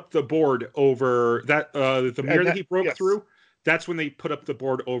put up the board over that the mirror that he broke through. That's when they put up the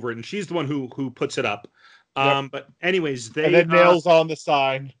board over it, and she's the one who puts it up. But anyways, and then nails on the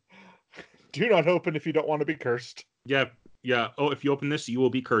sign, do not open if you don't want to be cursed. Yeah. Oh, if you open this, you will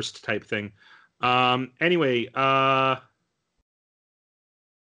be cursed, type thing. Anyway,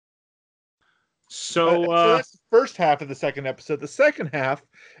 so that's the first half of the second episode. The second half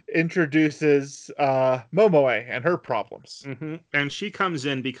introduces Momoe and her problems. And she comes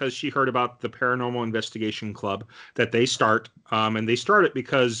in because she heard about the Paranormal Investigation Club that they start, and they start it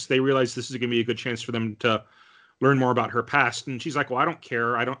because they realize this is going to be a good chance for them to learn more about her past. And she's like, well, I don't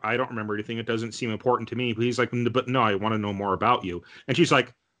care. I don't remember anything. It doesn't seem important to me. But he's like, but no, I want to know more about you. And she's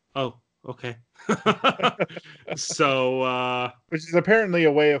like, oh, okay. So, which is apparently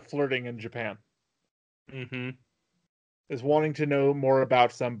a way of flirting in Japan. Is wanting to know more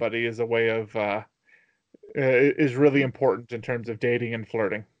about somebody is a way of is really important in terms of dating and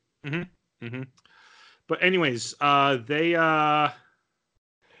flirting. But anyways, they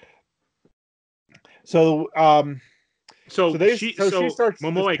so she starts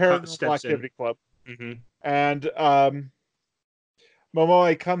Momoe this Paranormal Activity Club, and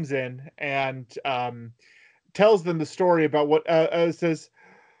Momoe comes in and tells them the story about what says,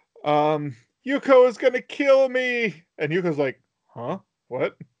 Yuko is gonna kill me, and Yuko's like, huh?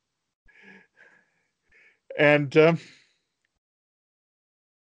 What? And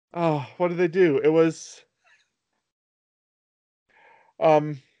oh, what did they do? It was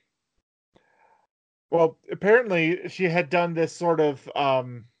well, apparently she had done this sort of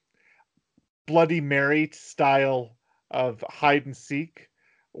Bloody Mary style of hide and seek,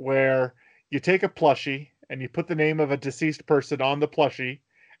 where you take a plushie and you put the name of a deceased person on the plushie,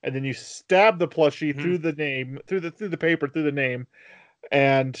 and then you stab the plushie through the name, through the paper, through the name,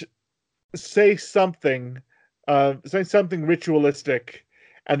 and say something ritualistic,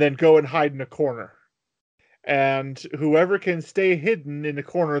 and then go and hide in a corner. And whoever can stay hidden in the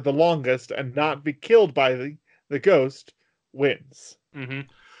corner the longest and not be killed by the ghost wins.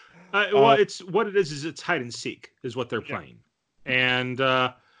 Well, it's what it is it's hide and seek is what they're playing. And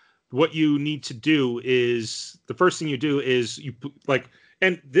what you need to do is, the first thing you do is, you like,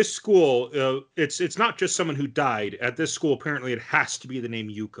 And this school, it's not just someone who died at this school. Apparently, it has to be the name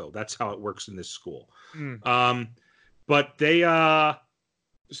Yuko. That's how it works in this school. Mm. But they,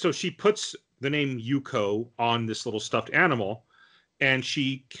 so she puts the name Yuko on this little stuffed animal, and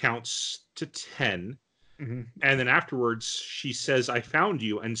she counts to 10. Mm-hmm. And then afterwards, she says, "I found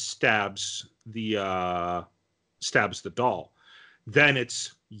you," and stabs the doll. Then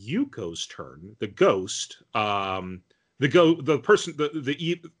it's Yuko's turn. The ghost, the person,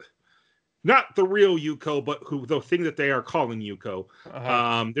 not the real Yuko, but the thing that they are calling Yuko,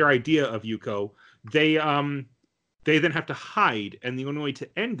 their idea of Yuko. They then have to hide, and the only way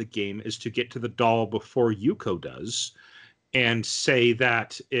to end the game is to get to the doll before Yuko does, and say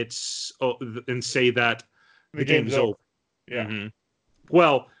that the game's over. Yeah. Mm-hmm.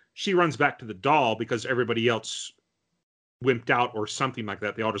 Well, she runs back to the doll because everybody else wimped out or something like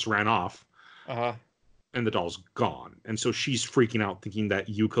that. They all just ran off. And the doll's gone. And so she's freaking out, thinking that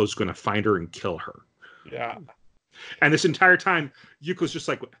Yuko's going to find her and kill her. Yeah. And this entire time, Yuko's just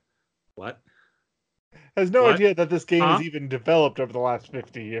like, what? Has no idea that this game has even developed over the last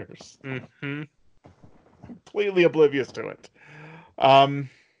 50 years. Mm-hmm. Completely oblivious to it.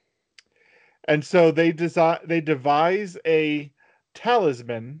 And so they devise a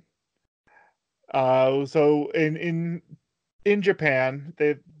talisman. So in Japan,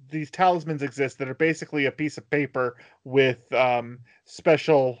 these talismans exist that are basically a piece of paper with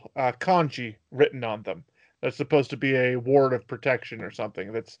special kanji written on them. That's supposed to be a ward of protection or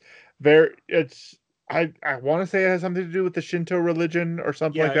something. I want to say it has something to do with the Shinto religion or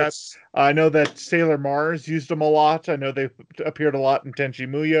something like that. I know that Sailor Mars used them a lot. I know they appeared a lot in Tenchi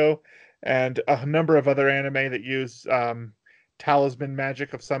Muyo and a number of other anime that use talisman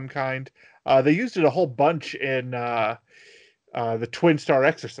magic of some kind. They used it a whole bunch in the Twin Star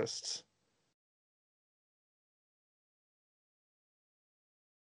Exorcists.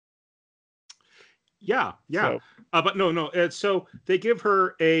 Yeah. But no. So they give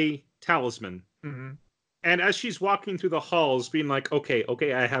her a talisman. Mm-hmm. And as she's walking through the halls, being like, okay,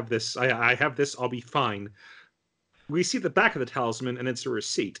 I have this. I have this. I'll be fine. We see the back of the talisman, and it's a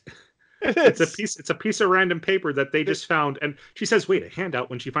receipt. It's a piece of random paper that they just found. And she says, wait, a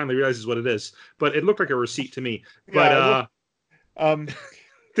handout, when she finally realizes what it is. But it looked like a receipt to me. But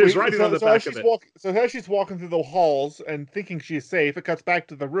there's writing on the back of it. So as she's walking through the halls and thinking she's safe, it cuts back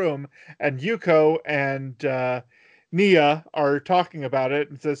to the room, and Yuko and Nia are talking about it,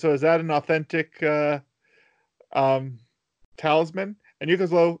 and says, so is that an authentic talisman? And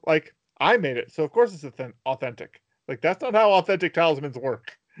Yuko's like, I made it, so of course it's authentic. Like, that's not how authentic talismans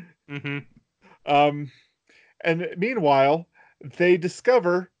work. Mm-hmm. And meanwhile, they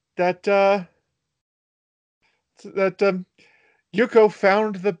discover that Yuko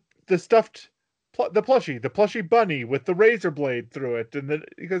found the plushie bunny with the razor blade through it, and then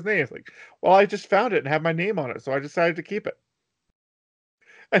because Nia's like, well, I just found it and had my name on it, so I decided to keep it.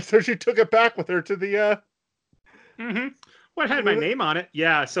 And so she took it back with her to the Mm-hmm. Well, it had my name on it.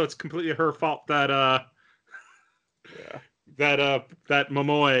 Yeah, so it's completely her fault that that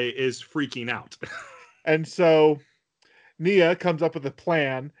Momoe is freaking out. And so Nia comes up with a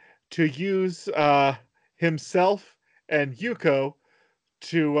plan to use himself and Yuko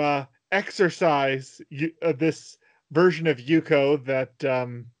to exercise this version of Yuko that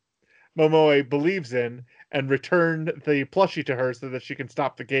Momoe believes in, and return the plushie to her so that she can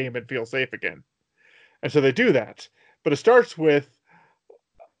stop the game and feel safe again. And so they do that. But it starts with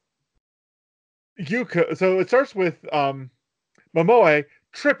Yuko. So it starts with Momoe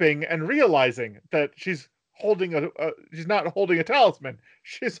tripping and realizing that she's she's not holding a talisman.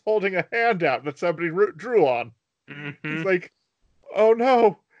 She's holding a handout that somebody drew on. Mm-hmm. It's like, oh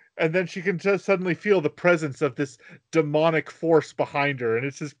no. And then she can just suddenly feel the presence of this demonic force behind her, and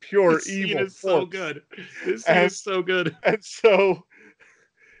it's this pure evil force. So good. This scene is so good. And so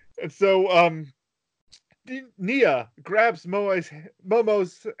Nia grabs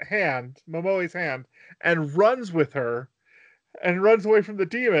Momoe's hand, and runs with her, and runs away from the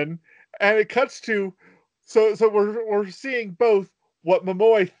demon. And it cuts to, so we're seeing both what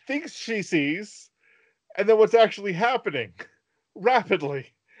Momoe thinks she sees, and then what's actually happening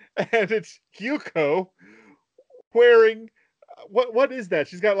rapidly. And it's Yuko wearing what is that?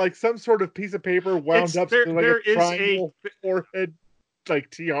 She's got like some sort of piece of paper wound up to like a triangle forehead,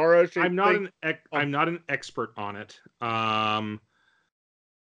 like tiara. I'm not an expert on it.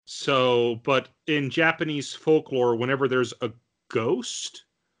 But in Japanese folklore, whenever there's a ghost,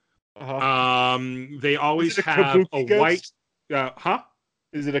 they always have a white.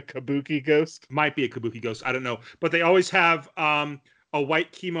 Is it a kabuki ghost? Might be a kabuki ghost. I don't know, but they always have a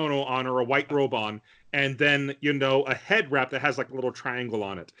white kimono on or a white robe on, and then a head wrap that has like a little triangle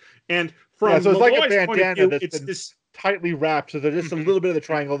on it. And Yeah, from so it's like a Momoa's point of bandana view, that's it's been this. tightly wrapped, so there's just a Mhm. little bit of the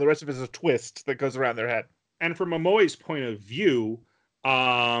triangle, and the rest of it is a twist that goes around their head. And from Momoa's point of view,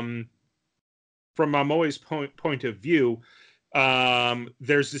 um,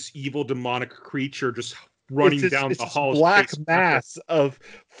 there's this evil demonic creature just running down It's the this halls black chasing after mass of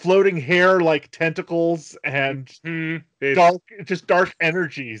floating hair like tentacles and him. It's dark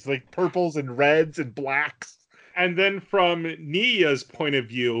energies like purples and reds and blacks. And then from Nia's point of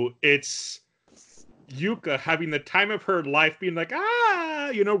view, it's Yuka having the time of her life, being like,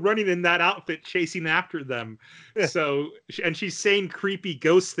 running in that outfit, chasing after them. Yeah. So, and she's saying creepy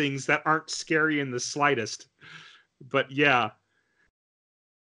ghost things that aren't scary in the slightest. But yeah.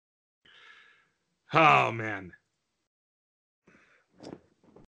 Oh, man.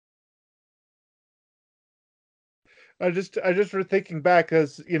 I just were thinking back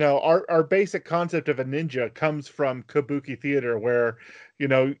because our basic concept of a ninja comes from kabuki theater, where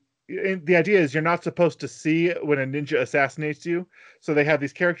the idea is you're not supposed to see when a ninja assassinates you. So they have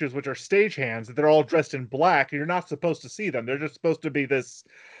these characters which are stagehands that they're all dressed in black, and you're not supposed to see them. They're just supposed to be this.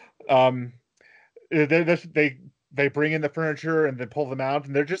 They bring in the furniture and then pull them out,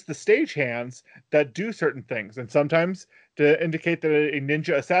 and they're just the stagehands that do certain things. And sometimes, to indicate that a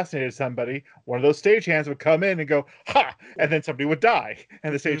ninja assassinated somebody, one of those stagehands would come in and go ha, and then somebody would die,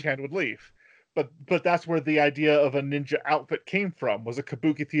 and the stagehand would leave. But that's where the idea of a ninja outfit came from, was a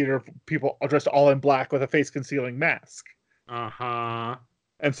kabuki theater of people dressed all in black with a face concealing mask. Uh-huh.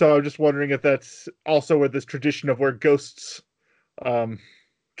 And so I'm just wondering if that's also where this tradition of where ghosts came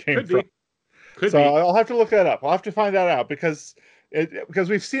from. Could So be. I'll have to look that up. I'll have to find that out because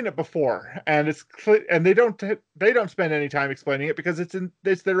we've seen it before, and and they don't spend any time explaining it because it's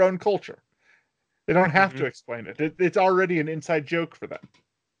their own culture. They don't have to explain it. It's already an inside joke for them.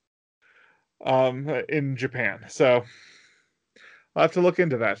 In Japan. So I'll have to look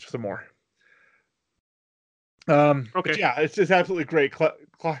into that some more. Okay. But yeah, it's just absolutely great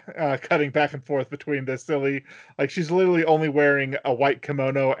cutting back and forth between this silly, like she's literally only wearing a white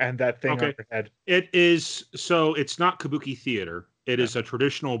kimono and that thing on her head. It's not kabuki theater. It is a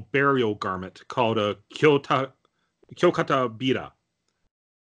traditional burial garment called a kyokata-bira.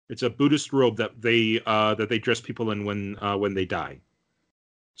 It's a Buddhist robe that they dress people in when they die.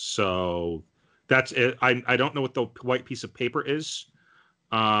 So that's it. I don't know what the white piece of paper is.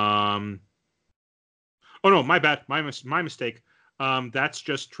 Oh no, my bad. My mistake. That's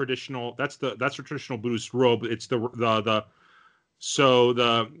just traditional. That's a traditional Buddhist robe. It's the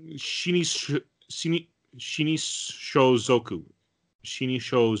Shinishozoku.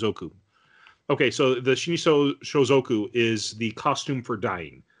 Shinishozoku. Okay, so the Shinishozoku is the costume for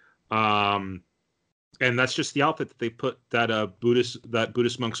dying. And that's just the outfit that they put that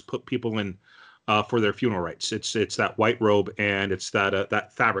Buddhist monks put people in for their funeral rites. It's that white robe and it's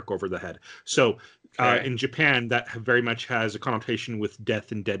that fabric over the head. So in Japan, that very much has a connotation with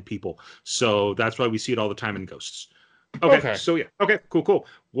death and dead people. So that's why we see it all the time in Ghosts. Okay. So yeah. Okay. Cool.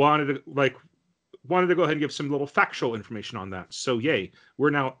 Wanted to go ahead and give some little factual information on that. So yay, we're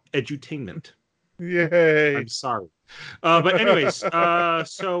now edutainment. Yay! I'm sorry, but anyways,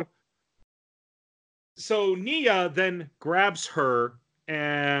 so Nia then grabs her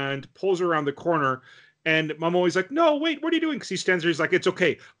and pulls her around the corner. And Momoe's like, no, wait, what are you doing? Because he stands there. He's like, it's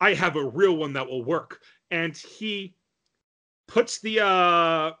okay. I have a real one that will work. And he puts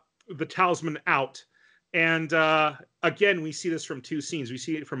the talisman out. And again, we see this from two scenes. We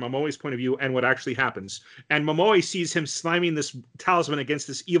see it from Momoe's point of view and what actually happens. And Momoe sees him slamming this talisman against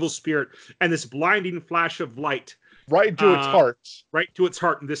this evil spirit, and this blinding flash of light right to its heart. Right to its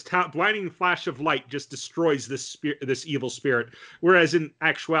heart. And this blinding flash of light just destroys this evil spirit. Whereas in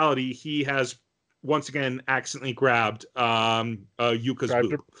actuality, he has once again accidentally grabbed Yuka's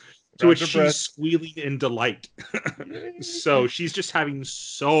boob, to which she's squealing in delight. So she's just having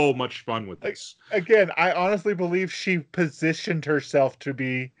so much fun with this. Again, I honestly believe she positioned herself to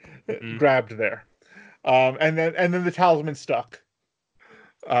be grabbed there. And then the talisman stuck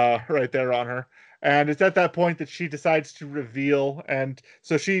right there on her. And it's at that point that she decides to reveal, and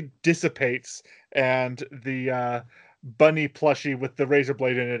so she dissipates, and the bunny plushie with the razor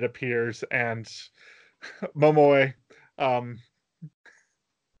blade in it appears, and Momoe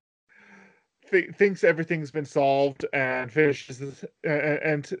thinks everything's been solved and finishes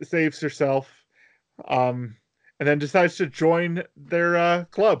and saves herself, and then decides to join their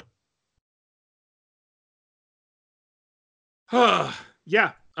club. Yeah.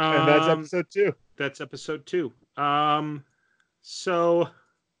 And that's episode 2. That's episode 2. So,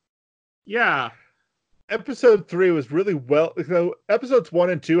 yeah. episode 3 was really well. So episodes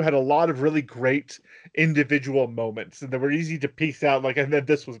 1 and 2 had a lot of really great individual moments, and they were easy to piece out. Like, and then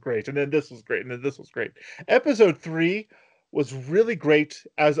this was great, and then this was great, and then this was great. Episode 3 was really great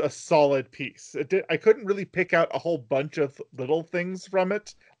as a solid piece. I couldn't really pick out a whole bunch of little things from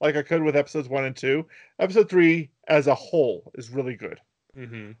it like I could with episodes 1 and 2. Episode 3 as a whole is really good.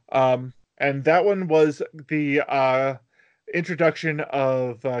 Mm-hmm. And that one was the introduction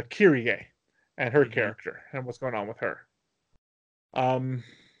of Kyrie and her character and what's going on with her.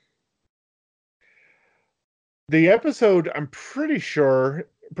 The episode, I'm pretty sure,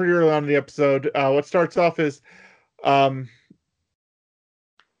 pretty early on in the episode, what starts off is,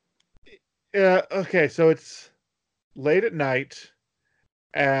 okay, so it's late at night,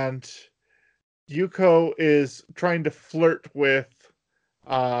 and Yuko is trying to flirt with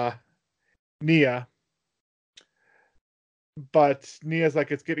Nia. But Nia's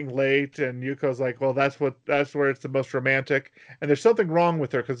like, it's getting late, and Yuko's like, well, that's where it's the most romantic. And there's something wrong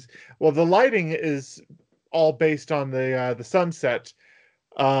with her because, well, the lighting is all based on the sunset.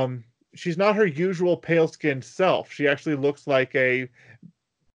 She's not her usual pale-skinned self. She actually looks like a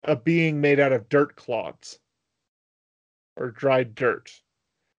being made out of dirt clods or dried dirt,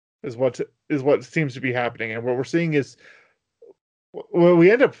 is what seems to be happening. And what we're seeing is, what we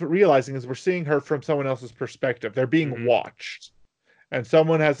end up realizing is we're seeing her from someone else's perspective. They're being watched. And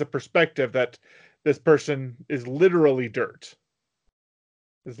someone has a perspective that this person is literally dirt.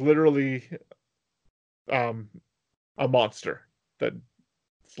 Is literally a monster that's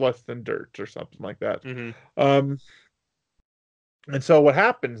less than dirt or something like that. And so what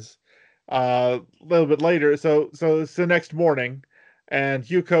happens a little bit later, so it's the next morning, and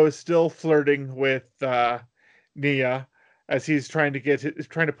Yuko is still flirting with Nia, as he's trying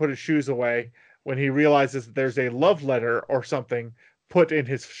to put his shoes away, when he realizes that there's a love letter or something put in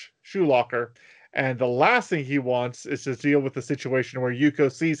his shoe locker. And the last thing he wants is to deal with the situation where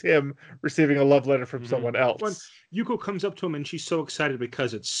Yuko sees him receiving a love letter from someone else. When Yuko comes up to him and she's so excited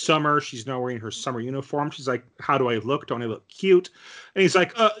because it's summer. She's now wearing her summer uniform. She's like, how do I look? Don't I look cute? And he's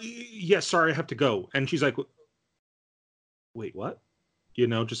like, yes, sorry, I have to go. And she's like, wait, what?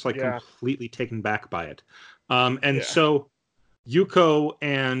 Just like completely taken back by it. So Yuko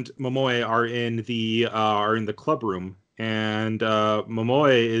and Momoe are in the club room, and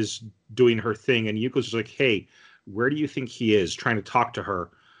Momoe is doing her thing, and Yuko's just like, hey, where do you think he is? Trying to talk to her.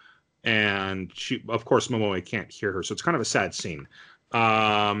 And she, of course, Momoe can't hear her, so it's kind of a sad scene.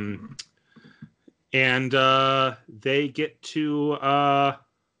 And they get to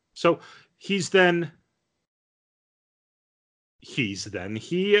so he then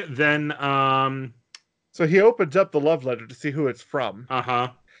so he opens up the love letter to see who it's from.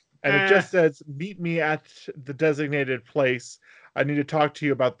 And it just says, meet me at the designated place. I need to talk to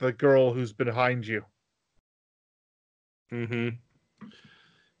you about the girl who's behind you. And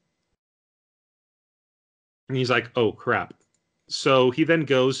he's like, oh, crap. So he then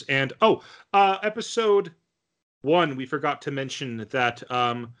goes and, episode 1, we forgot to mention that,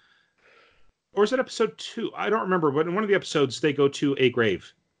 or is it episode 2? I don't remember, but in one of the episodes, they go to a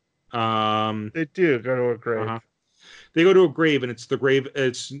grave. They do go to a grave. They go to a grave, and it's the grave.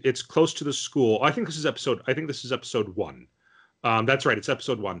 It's close to the school. I think this is episode 1. That's right. It's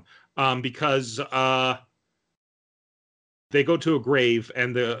episode 1. Because they go to a grave,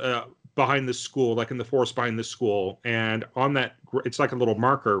 and the behind the school, like in the forest behind the school, and on that, it's like a little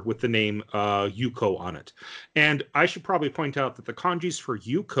marker with the name Yuko on it. And I should probably point out that the kanjis for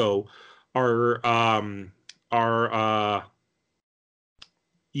Yuko are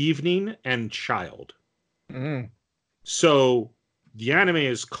evening and child. So the anime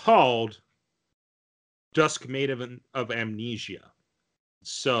is called Dusk Maiden of Amnesia.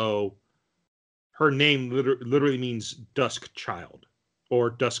 So her name literally means Dusk Child or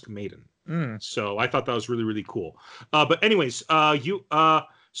Dusk Maiden. So I thought that was really, really cool. But anyways,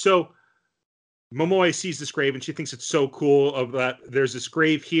 so Momoe sees this grave, and she thinks it's so cool of that there's this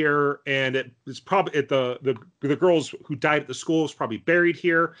grave here, and it's probably the girls who died at the school is probably buried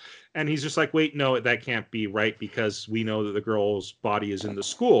here. And he's just like, wait, no, that can't be right, because we know that the girl's body is in the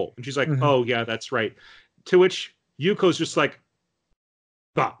school. And she's like, oh yeah, that's right. To which Yuko's just like,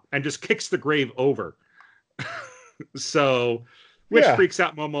 bah, and just kicks the grave over. So, which freaks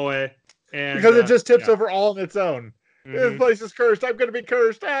out Momoe. And because it just tips over all on its own. This place is cursed. I'm going to be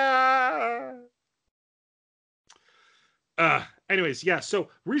cursed. Anyways, yeah. So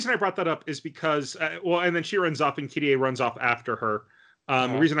the reason I brought that up is because, and then she runs off and Kirie runs off after her.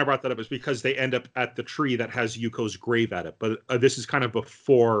 The reason I brought that up is because they end up at the tree that has Yuko's grave at it. But this is kind of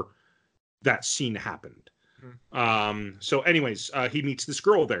before that scene happened. So anyways, he meets this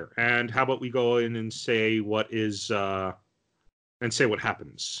girl there, and how about we go in and say what is and say what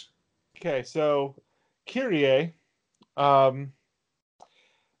happens. Okay, so Kyrie um,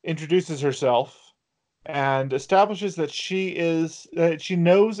 introduces herself and establishes that she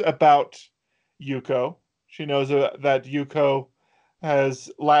knows about Yuko. She knows that Yuko has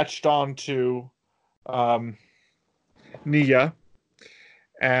latched on to um, Nia,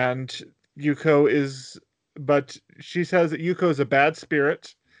 and Yuko is, but she says that Yuko is a bad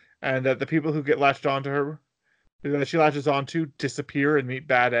spirit, and that the people who get latched onto her, that she latches onto, disappear and meet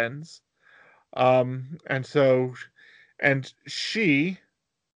bad ends. And so, and she,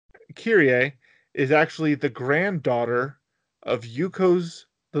 Kyrie, is actually the granddaughter of Yuko's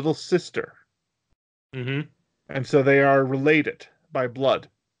little sister. Mm-hmm. And so they are related by blood.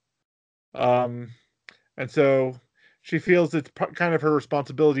 Um, and so she feels it's kind of her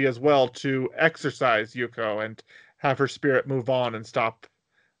responsibility as well to exorcise Yuko and have her spirit move on and stop.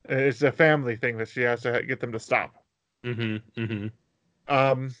 It's a family thing that she has to get them to stop. Mm-hmm. Mm-hmm.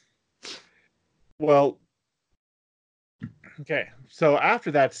 Um, well, okay. So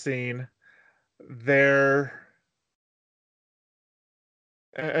after that scene, there,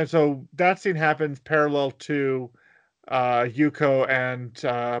 and so that scene happens parallel to Yuko and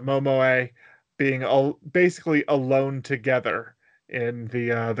Momoe being basically alone together in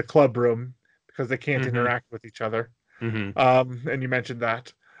the club room because they can't Mm-hmm. interact with each other. Mm-hmm. And you mentioned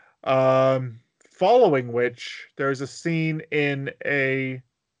that. Following which, there's a scene in a.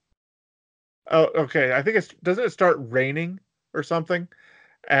 Oh, okay. I think doesn't it start raining or something?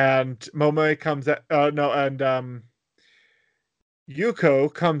 And Momoe comes at no, and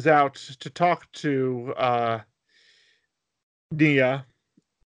Yuko comes out to talk to Nia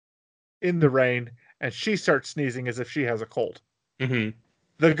in the rain, and she starts sneezing as if she has a cold. Mm-hmm.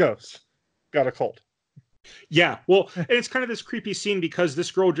 The ghost got a cold. Yeah, well, and it's kind of this creepy scene because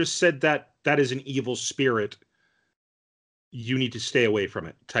this girl just said that that is an evil spirit. You need to stay away from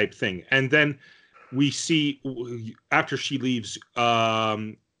it, type thing. And then we see after she leaves,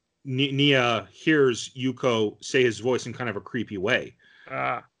 Nia hears Yuko say his voice in kind of a creepy way,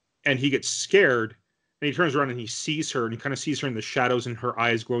 Ah, and he gets scared. And he turns around and he sees her, and he kind of sees her in the shadows, and her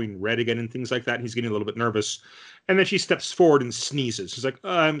eyes glowing red again, and things like that. And he's getting a little bit nervous, and then she steps forward and sneezes. She's like,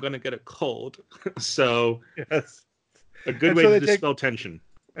 oh, "I'm gonna get a cold." So yes. a good And way so to they take dispel tension.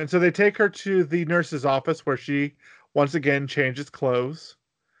 and so they take her to the nurse's office where she once again changes clothes.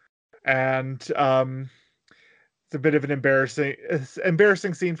 And it's a bit of an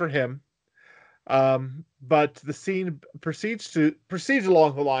embarrassing scene for him. But the scene proceeds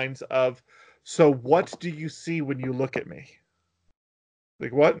along the lines of, so what do you see when you look at me?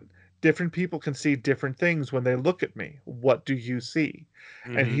 Like, what? Different people can see different things when they look at me. What do you see?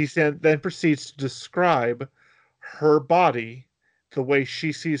 And Mm-hmm. he then proceeds to describe her body the way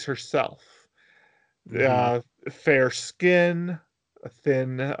she sees herself. Mm-hmm. Fair skin, a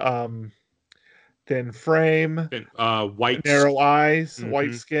thin frame, And white, narrow eyes, white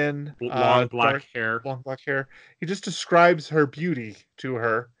mm-hmm. skin, Long black dark, hair. long black hair. He just describes her beauty to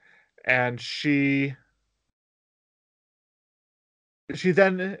her, and she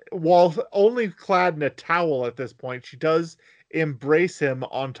then, while only clad in a towel at this point, she does embrace him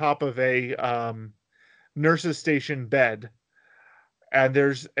on top of a nurse's station bed, and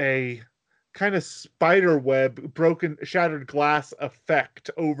there's a kind of spider web, broken, shattered glass effect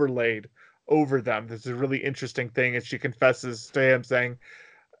overlaid over them. This is a really interesting thing as she confesses to him, saying,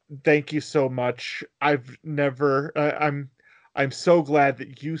 "Thank you so much. I've never. I'm so glad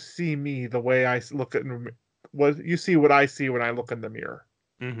that you see me the way I look at what you see. What I see when I look in the mirror."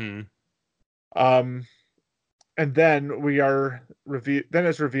 Mm-hmm. Um, and then then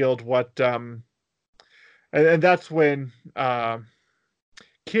it's revealed what and that's when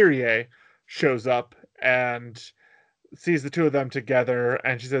Kyrie shows up and sees the two of them together,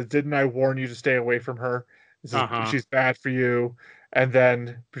 and she says, "Didn't I warn you to stay away from her? Uh-huh. She's bad for you." And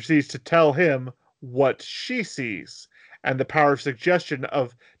then proceeds to tell him what she sees and the power of suggestion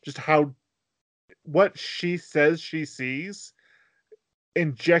of just how what she says she sees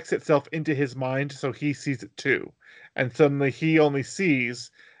injects itself into his mind so he sees it too. And suddenly he only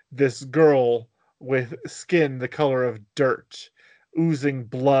sees this girl with skin the color of dirt, oozing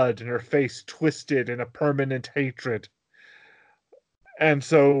blood and her face twisted in a permanent hatred. And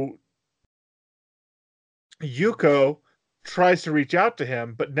so Yuko tries to reach out to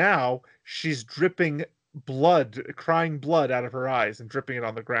him, but now she's dripping blood, crying blood out of her eyes and dripping it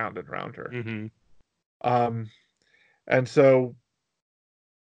on the ground and around her. Mm-hmm. Um, and so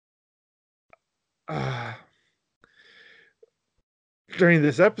uh, during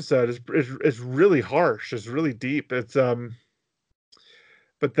this episode is really harsh. It's really deep. It's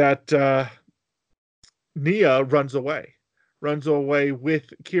but that Nia runs away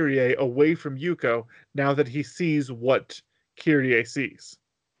with Kirie away from Yuko now that he sees what Kirie sees.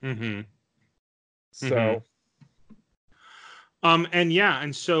 Mm-hmm. So,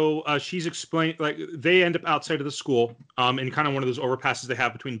 and so she's explained, like, they end up outside of the school, in kind of one of those overpasses they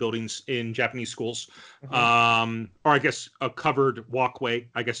have between buildings in Japanese schools, or I guess a covered walkway,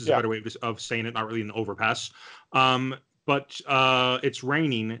 I guess is a better way of saying it, not really an overpass. But it's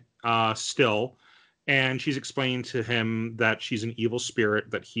raining still, and she's explaining to him that she's an evil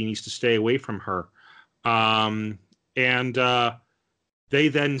spirit, that he needs to stay away from her. They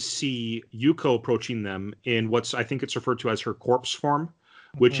then see Yuko approaching them in what's, I think it's referred to as her corpse form,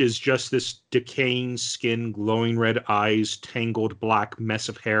 which is just this decaying skin, glowing red eyes, tangled black mess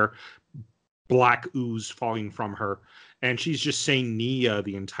of hair, black ooze falling from her. And she's just saying Nia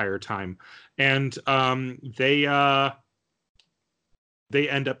the entire time. And they end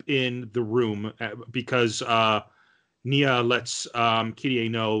up in the room because Nia lets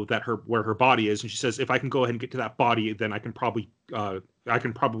Kirie know that where her body is, and she says, "If I can go ahead and get to that body, then I can probably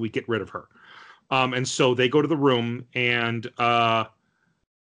get rid of her." And so they go to the room, and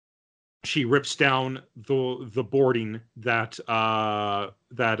she rips down the boarding that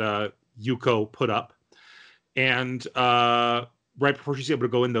Yuko put up, and right before she's able to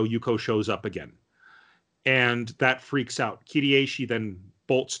go in, though, Yuko shows up again, and that freaks out Kirie. She then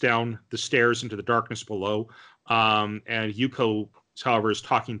bolts down the stairs into the darkness below. And Yuko, however, is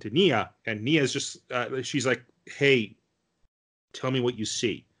talking to Nia, and Nia's just, she's like, "Hey, tell me what you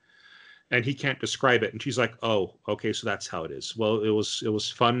see." And he can't describe it. And she's like, "Oh, okay, so that's how it is. Well, it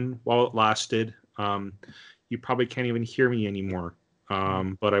was fun while it lasted. You probably can't even hear me anymore.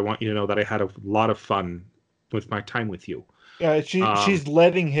 But I want you to know that I had a lot of fun with my time with you." Yeah, she's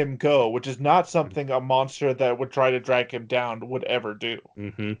letting him go, which is not something a monster that would try to drag him down would ever do.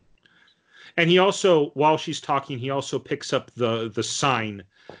 Mm-hmm. And he also, while she's talking, he also picks up the sign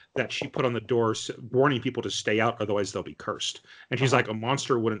that she put on the doors, warning people to stay out, otherwise they'll be cursed. And she's like, a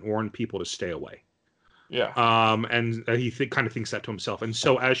monster wouldn't warn people to stay away. Yeah. And he kind of thinks that to himself. And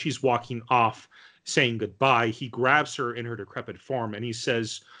so as she's walking off, saying goodbye, he grabs her in her decrepit form, and he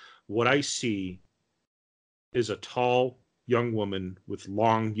says, "What I see is a tall young woman with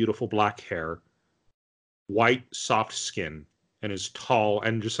long, beautiful black hair, white, soft skin, and is tall,"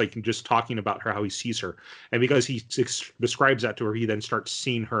 and just talking about her, how he sees her. And because he describes that to her, he then starts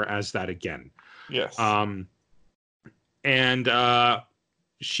seeing her as that again. Yes. And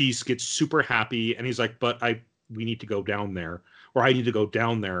she gets super happy, and he's like, "But we need to go down there, or I need to go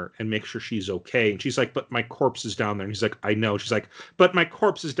down there and make sure she's okay." And she's like, "But my corpse is down there." And he's like, "I know." She's like, "But my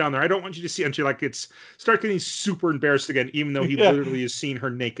corpse is down there. I don't want you to see." And she starts getting super embarrassed again, even though he literally is seeing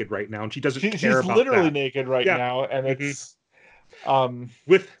her naked right now, and she doesn't care about that. She's literally naked right now, and it's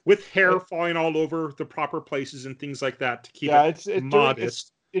with hair falling all over the proper places and things like that to keep it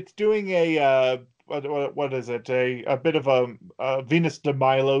modest. It's doing a what is it? A bit of a Venus de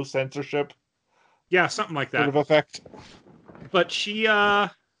Milo censorship. Yeah, something like that. Sort of effect. But she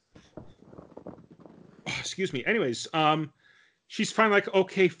excuse me. Anyways, she's finally like,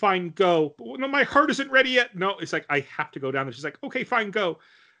 "Okay, fine, go." But no, my heart isn't ready yet. No, it's like, I have to go down there. She's like, "Okay, fine, go."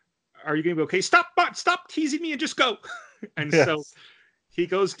 "Are you gonna be okay?" Stop teasing me and just go." And so he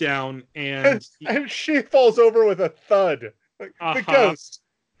goes down, and she falls over with a thud. Like, the ghost.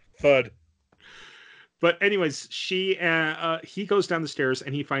 Thud. But anyways, he goes down the stairs,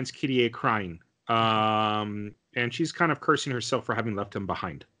 and he finds Kirie crying. And she's kind of cursing herself for having left him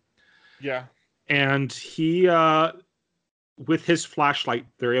behind. Yeah. And he, with his flashlight,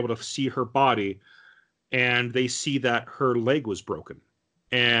 they're able to see her body, and they see that her leg was broken.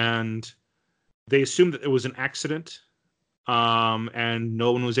 And they assume that it was an accident, and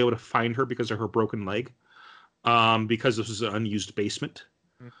no one was able to find her because of her broken leg, because this was an unused basement.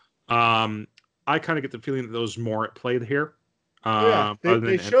 I kind of get the feeling that there was more at play here.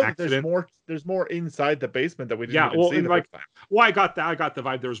 They show that there's more inside the basement that we didn't even see the first time. Well, I got the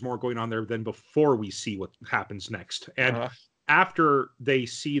vibe there was more going on there than before we see what happens next. And after they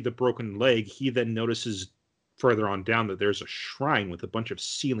see the broken leg, he then notices further on down that there's a shrine with a bunch of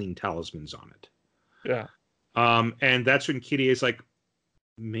sealing talismans on it. Yeah. And that's when Kirie is like,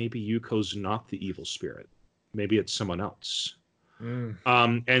 maybe Yuko's not the evil spirit. Maybe it's someone else.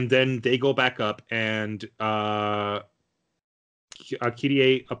 And then they go back up, and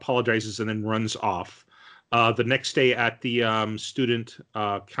Kirie apologizes and then runs off. The next day at the student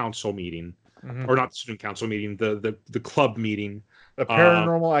council meeting, or not the student council meeting, the club meeting. The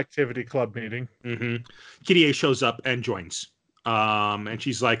Paranormal Activity Club meeting. Kirie shows up and joins. And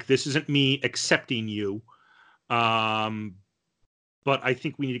she's like, "This isn't me accepting you, but I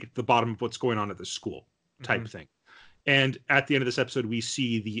think we need to get to the bottom of what's going on at the school," type thing. And at the end of this episode, we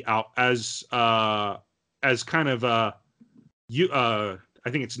see the as kind of I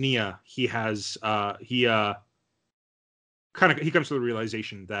think it's Nia. He has he comes to the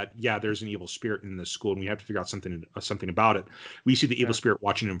realization that there's an evil spirit in this school, and we have to figure out something about it. We see the evil spirit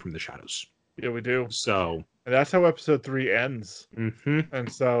watching him from the shadows. Yeah, we do. So and that's how episode 3 ends.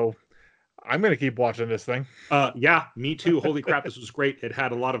 And so I'm gonna keep watching this thing. Yeah, me too. Holy crap, this was great. It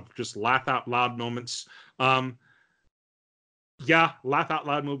had a lot of just laugh out loud moments. Laugh out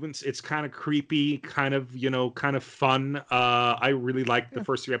loud movements. It's kind of creepy, kind of fun. I really liked the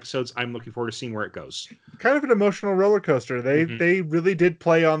first 3 episodes. I'm looking forward to seeing where it goes. Kind of an emotional roller coaster. They really did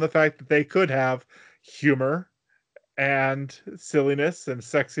play on the fact that they could have humor and silliness and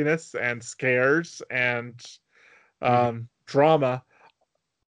sexiness and scares and drama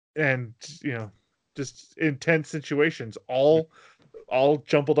and just intense situations all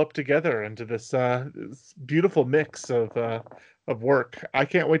jumbled up together into this beautiful mix of work. I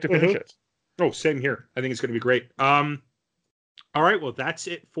can't wait to finish it. Oh, same here. I think it's going to be great. All right, well, that's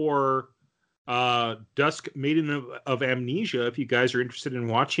it for Dusk Maiden of Amnesia. If you guys are interested in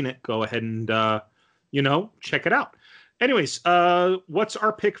watching it, go ahead and check it out. Anyways, what's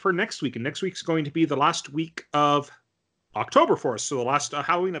our pick for next week? And next week's going to be the last week of October for us, so the last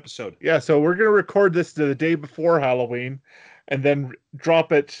Halloween episode. Yeah, so we're going to record this the day before Halloween and then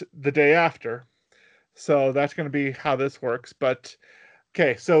drop it the day after. So that's going to be how this works. But,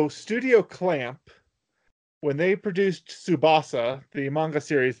 okay, so Studio Clamp, when they produced Tsubasa, the manga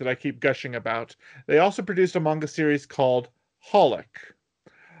series that I keep gushing about, they also produced a manga series called Holic,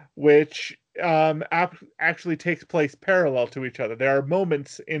 which actually takes place parallel to each other. There are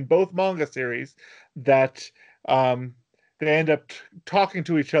moments in both manga series that they end up talking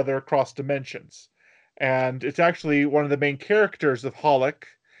to each other across dimensions. And it's actually one of the main characters of Holic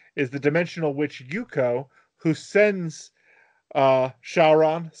is the dimensional witch Yuko, who sends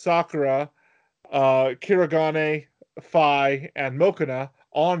Shaoran, Sakura, Kirigane, Phi, and Mokona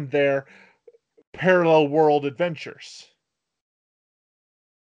on their parallel world adventures.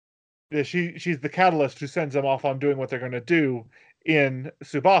 She's the catalyst who sends them off on doing what they're going to do in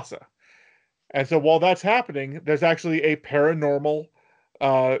Tsubasa. And so while that's happening, there's actually a paranormal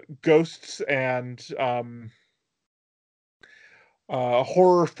ghosts and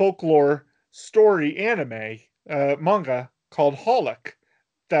horror folklore story anime manga called Holic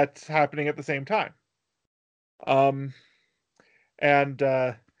that's happening at the same time. Like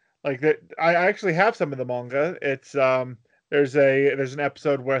that, I actually have some of the manga. It's there's an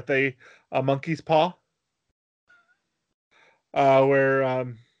episode where they a monkey's paw, where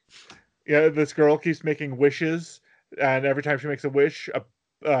this girl keeps making wishes, and every time she makes a wish,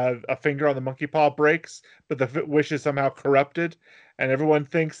 a finger on the monkey paw breaks, but the wish is somehow corrupted, and everyone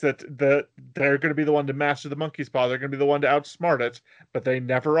thinks that they're going to be the one to master the monkey's paw. They're going to be the one to outsmart it, but they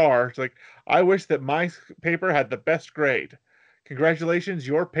never are. It's like, I wish that my paper had the best grade. Congratulations,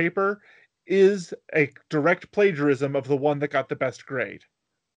 your paper is a direct plagiarism of the one that got the best grade.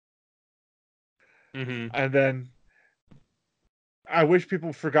 And then I wish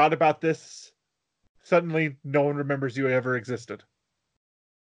people forgot about this. Suddenly, no one remembers you ever existed.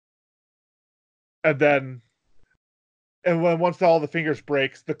 And then, once all the fingers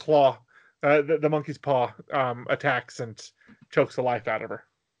breaks, the claw, the monkey's paw, attacks and chokes the life out of her.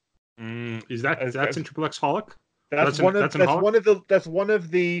 Is that's in Triple X Holic? That's one of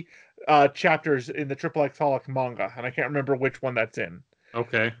the chapters in the Triple X Holic manga, and I can't remember which one that's in.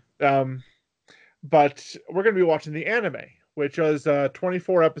 Okay. But we're going to be watching the anime, which is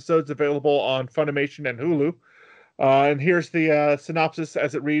 24 episodes available on Funimation and Hulu. And here's the synopsis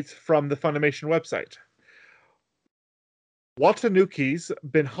as it reads from the Funimation website. Watanuki's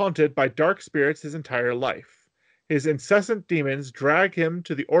been haunted by dark spirits his entire life. His incessant demons drag him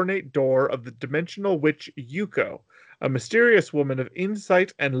to the ornate door of the dimensional witch Yuko, a mysterious woman of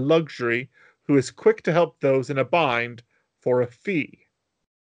insight and luxury who is quick to help those in a bind for a fee.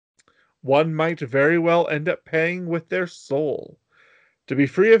 One might very well end up paying with their soul. To be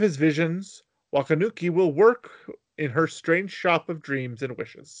free of his visions, Watanuki will work in her strange shop of dreams and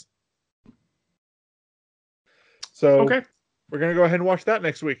wishes. So, okay, we're going to go ahead and watch that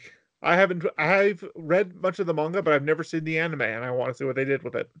next week. I've read much of the manga, but I've never seen the anime, and I want to see what they did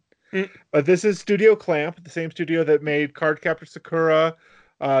with it. But this is Studio Clamp, the same studio that made Cardcaptor Sakura,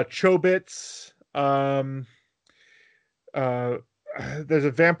 Chobits. There's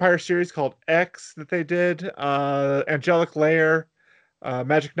a vampire series called X that they did, Angelic Lair,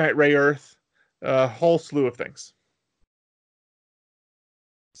 Magic Knight Ray Earth, a whole slew of things.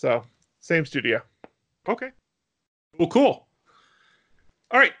 So same studio. Okay. Well, cool.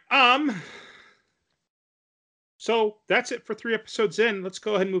 All right. So that's it for 3 episodes in. Let's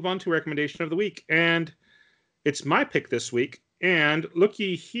go ahead and move on to recommendation of the week. And it's my pick this week. And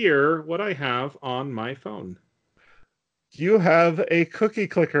looky here what I have on my phone. You have a cookie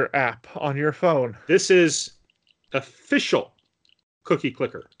clicker app on your phone. This is official cookie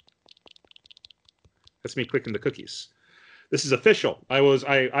clicker. That's me clicking the cookies. This is official. I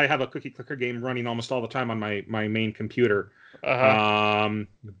have a cookie clicker game running almost all the time on my main computer. But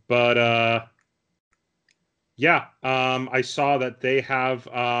yeah, I saw that they have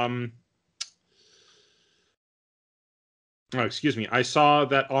excuse me. I saw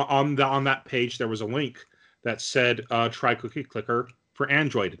that on that page there was a link that said try Cookie Clicker for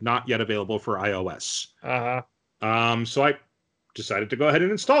Android, not yet available for iOS. So I decided to go ahead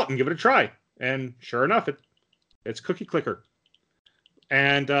and install it and give it a try. And sure enough, it's Cookie Clicker.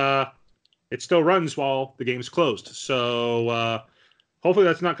 And it still runs while the game's closed. So hopefully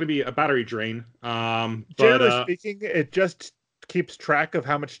that's not going to be a battery drain. Generally speaking, it just keeps track of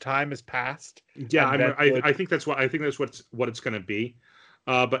how much time has passed. Yeah, I think that's what it's going to be.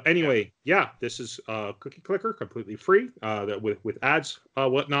 But anyway, yeah, this is Cookie Clicker, completely free, that with ads,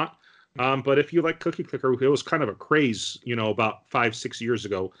 whatnot. But if you like Cookie Clicker, it was kind of a craze, about 5-6 years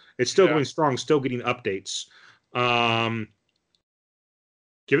ago. It's still going strong, still getting updates.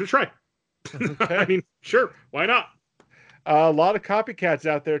 Give it a try. Okay. I mean, sure, why not? A lot of copycats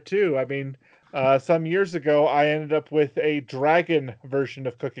out there too. I mean, some years ago, I ended up with a dragon version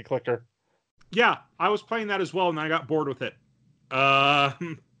of Cookie Clicker. Yeah, I was playing that as well, and I got bored with it.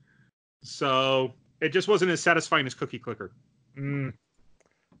 So it just wasn't as satisfying as Cookie Clicker.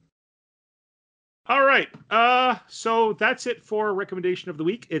 All right. So that's it for recommendation of the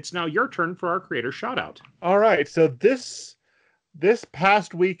week. It's now your turn for our creator shout out. All right. So this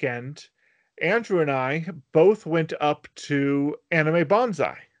past weekend, Andrew and I both went up to Anime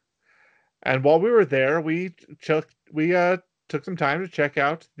Bonsai. And while we were there, we took some time to check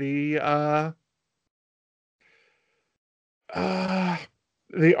out the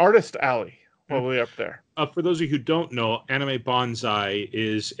artist alley while we were up there. For those of you who don't know, Anime Bonsai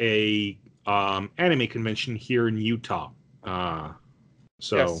is a anime convention here in Utah.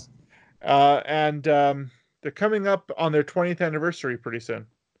 Yes. And they're coming up on their 20th anniversary pretty soon.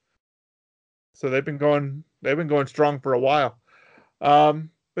 So they've been going strong for a while.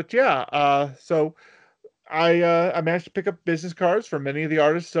 But yeah, so I managed to pick up business cards from many of the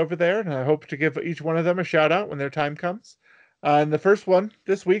artists over there, and I hope to give each one of them a shout out when their time comes. And the first one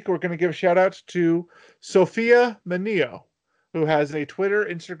this week, we're going to give a shout out to Sophia Manio, who has a Twitter,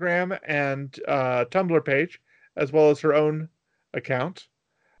 Instagram, and Tumblr page, as well as her own account.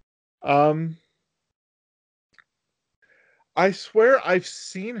 I swear I've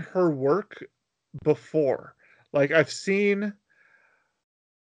seen her work before. Like, I've seen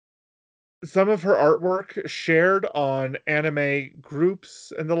some of her artwork shared on anime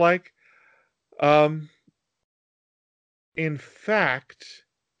groups and the like. In fact,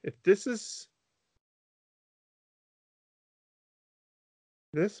 if this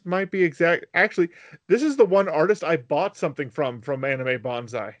might be exact. Actually, this is the one artist I bought something from Anime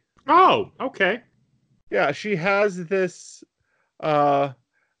Bonsai. Oh, okay. Yeah, she has this. I'm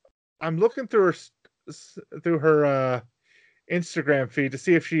looking through her Instagram feed to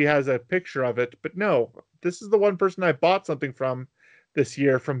see if she has a picture of it, but no, this is the one person I bought something from this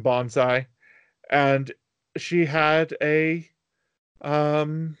year from Bonsai, and she had a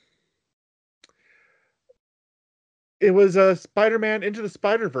it was a Spider-Man Into the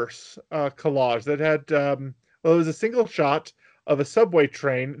Spider-Verse collage that had it was a single shot of a subway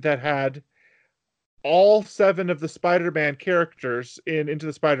train that had all 7 of the Spider-Man characters in Into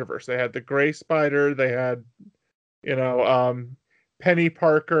the Spider-Verse. They had the Gray Spider, they had Penny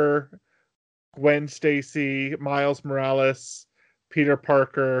Parker, Gwen Stacy, Miles Morales, Peter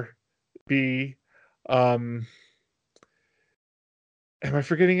Parker, B. Am I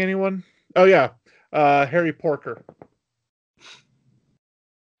forgetting anyone? Oh yeah, Harry Porker.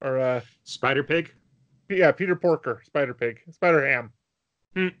 Or Spider Pig? Yeah, Peter Porker, Spider Pig, Spider Ham.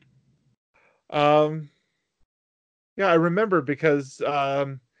 Yeah, I remember because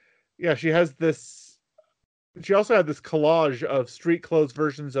yeah, she has this. She also had this collage of street clothes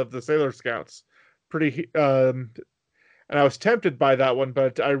versions of the Sailor Scouts. Pretty, and I was tempted by that one,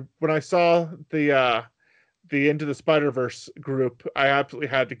 but when I saw the Into the Spider-Verse group, I absolutely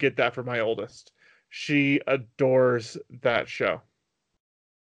had to get that for my oldest. She adores that show,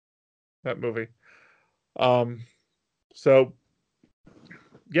 that movie. So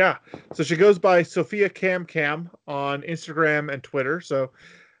yeah, so she goes by Sophia Cam on Instagram and Twitter. So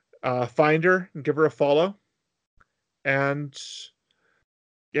Find her and give her a follow. And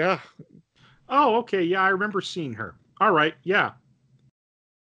yeah. Oh, okay. Yeah, I remember seeing her. All right. Yeah.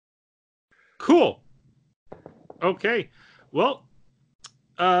 Cool. Okay. Well,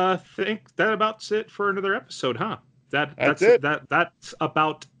 think that about it for another episode, huh? That's it. That's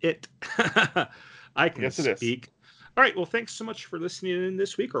about it. I can Yes, it is. speak. All right. Well, thanks so much for listening in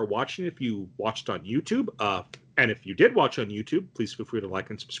this week or watching if you watched on YouTube. And if you did watch on YouTube, please feel free to like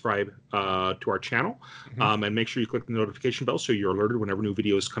and subscribe to our channel. And make sure you click the notification bell so you're alerted whenever new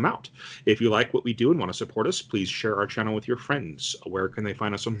videos come out. If you like what we do and want to support us, please share our channel with your friends. Where can they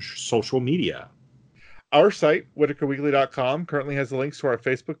find us on social media? Our site, WhitakerWeekly.com, currently has the links to our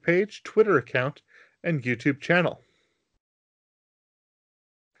Facebook page, Twitter account, and YouTube channel.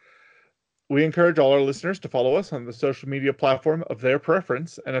 We encourage all our listeners to follow us on the social media platform of their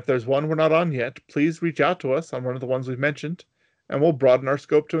preference, and if there's one we're not on yet, please reach out to us on one of the ones we've mentioned, and we'll broaden our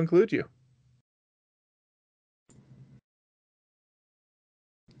scope to include you.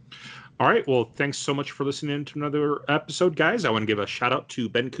 All right. Well, thanks so much for listening to another episode, guys. I want to give a shout out to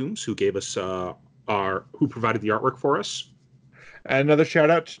Ben Coombs, who gave us who provided the artwork for us. And another shout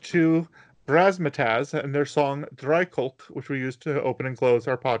out to Razmataz and their song Dreikolk, which we used to open and close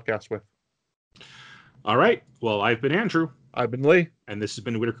our podcast with. All right. Well, I've been Andrew. I've been Lee. And this has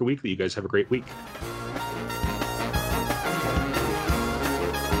been Whitaker Weekly. You guys have a great week.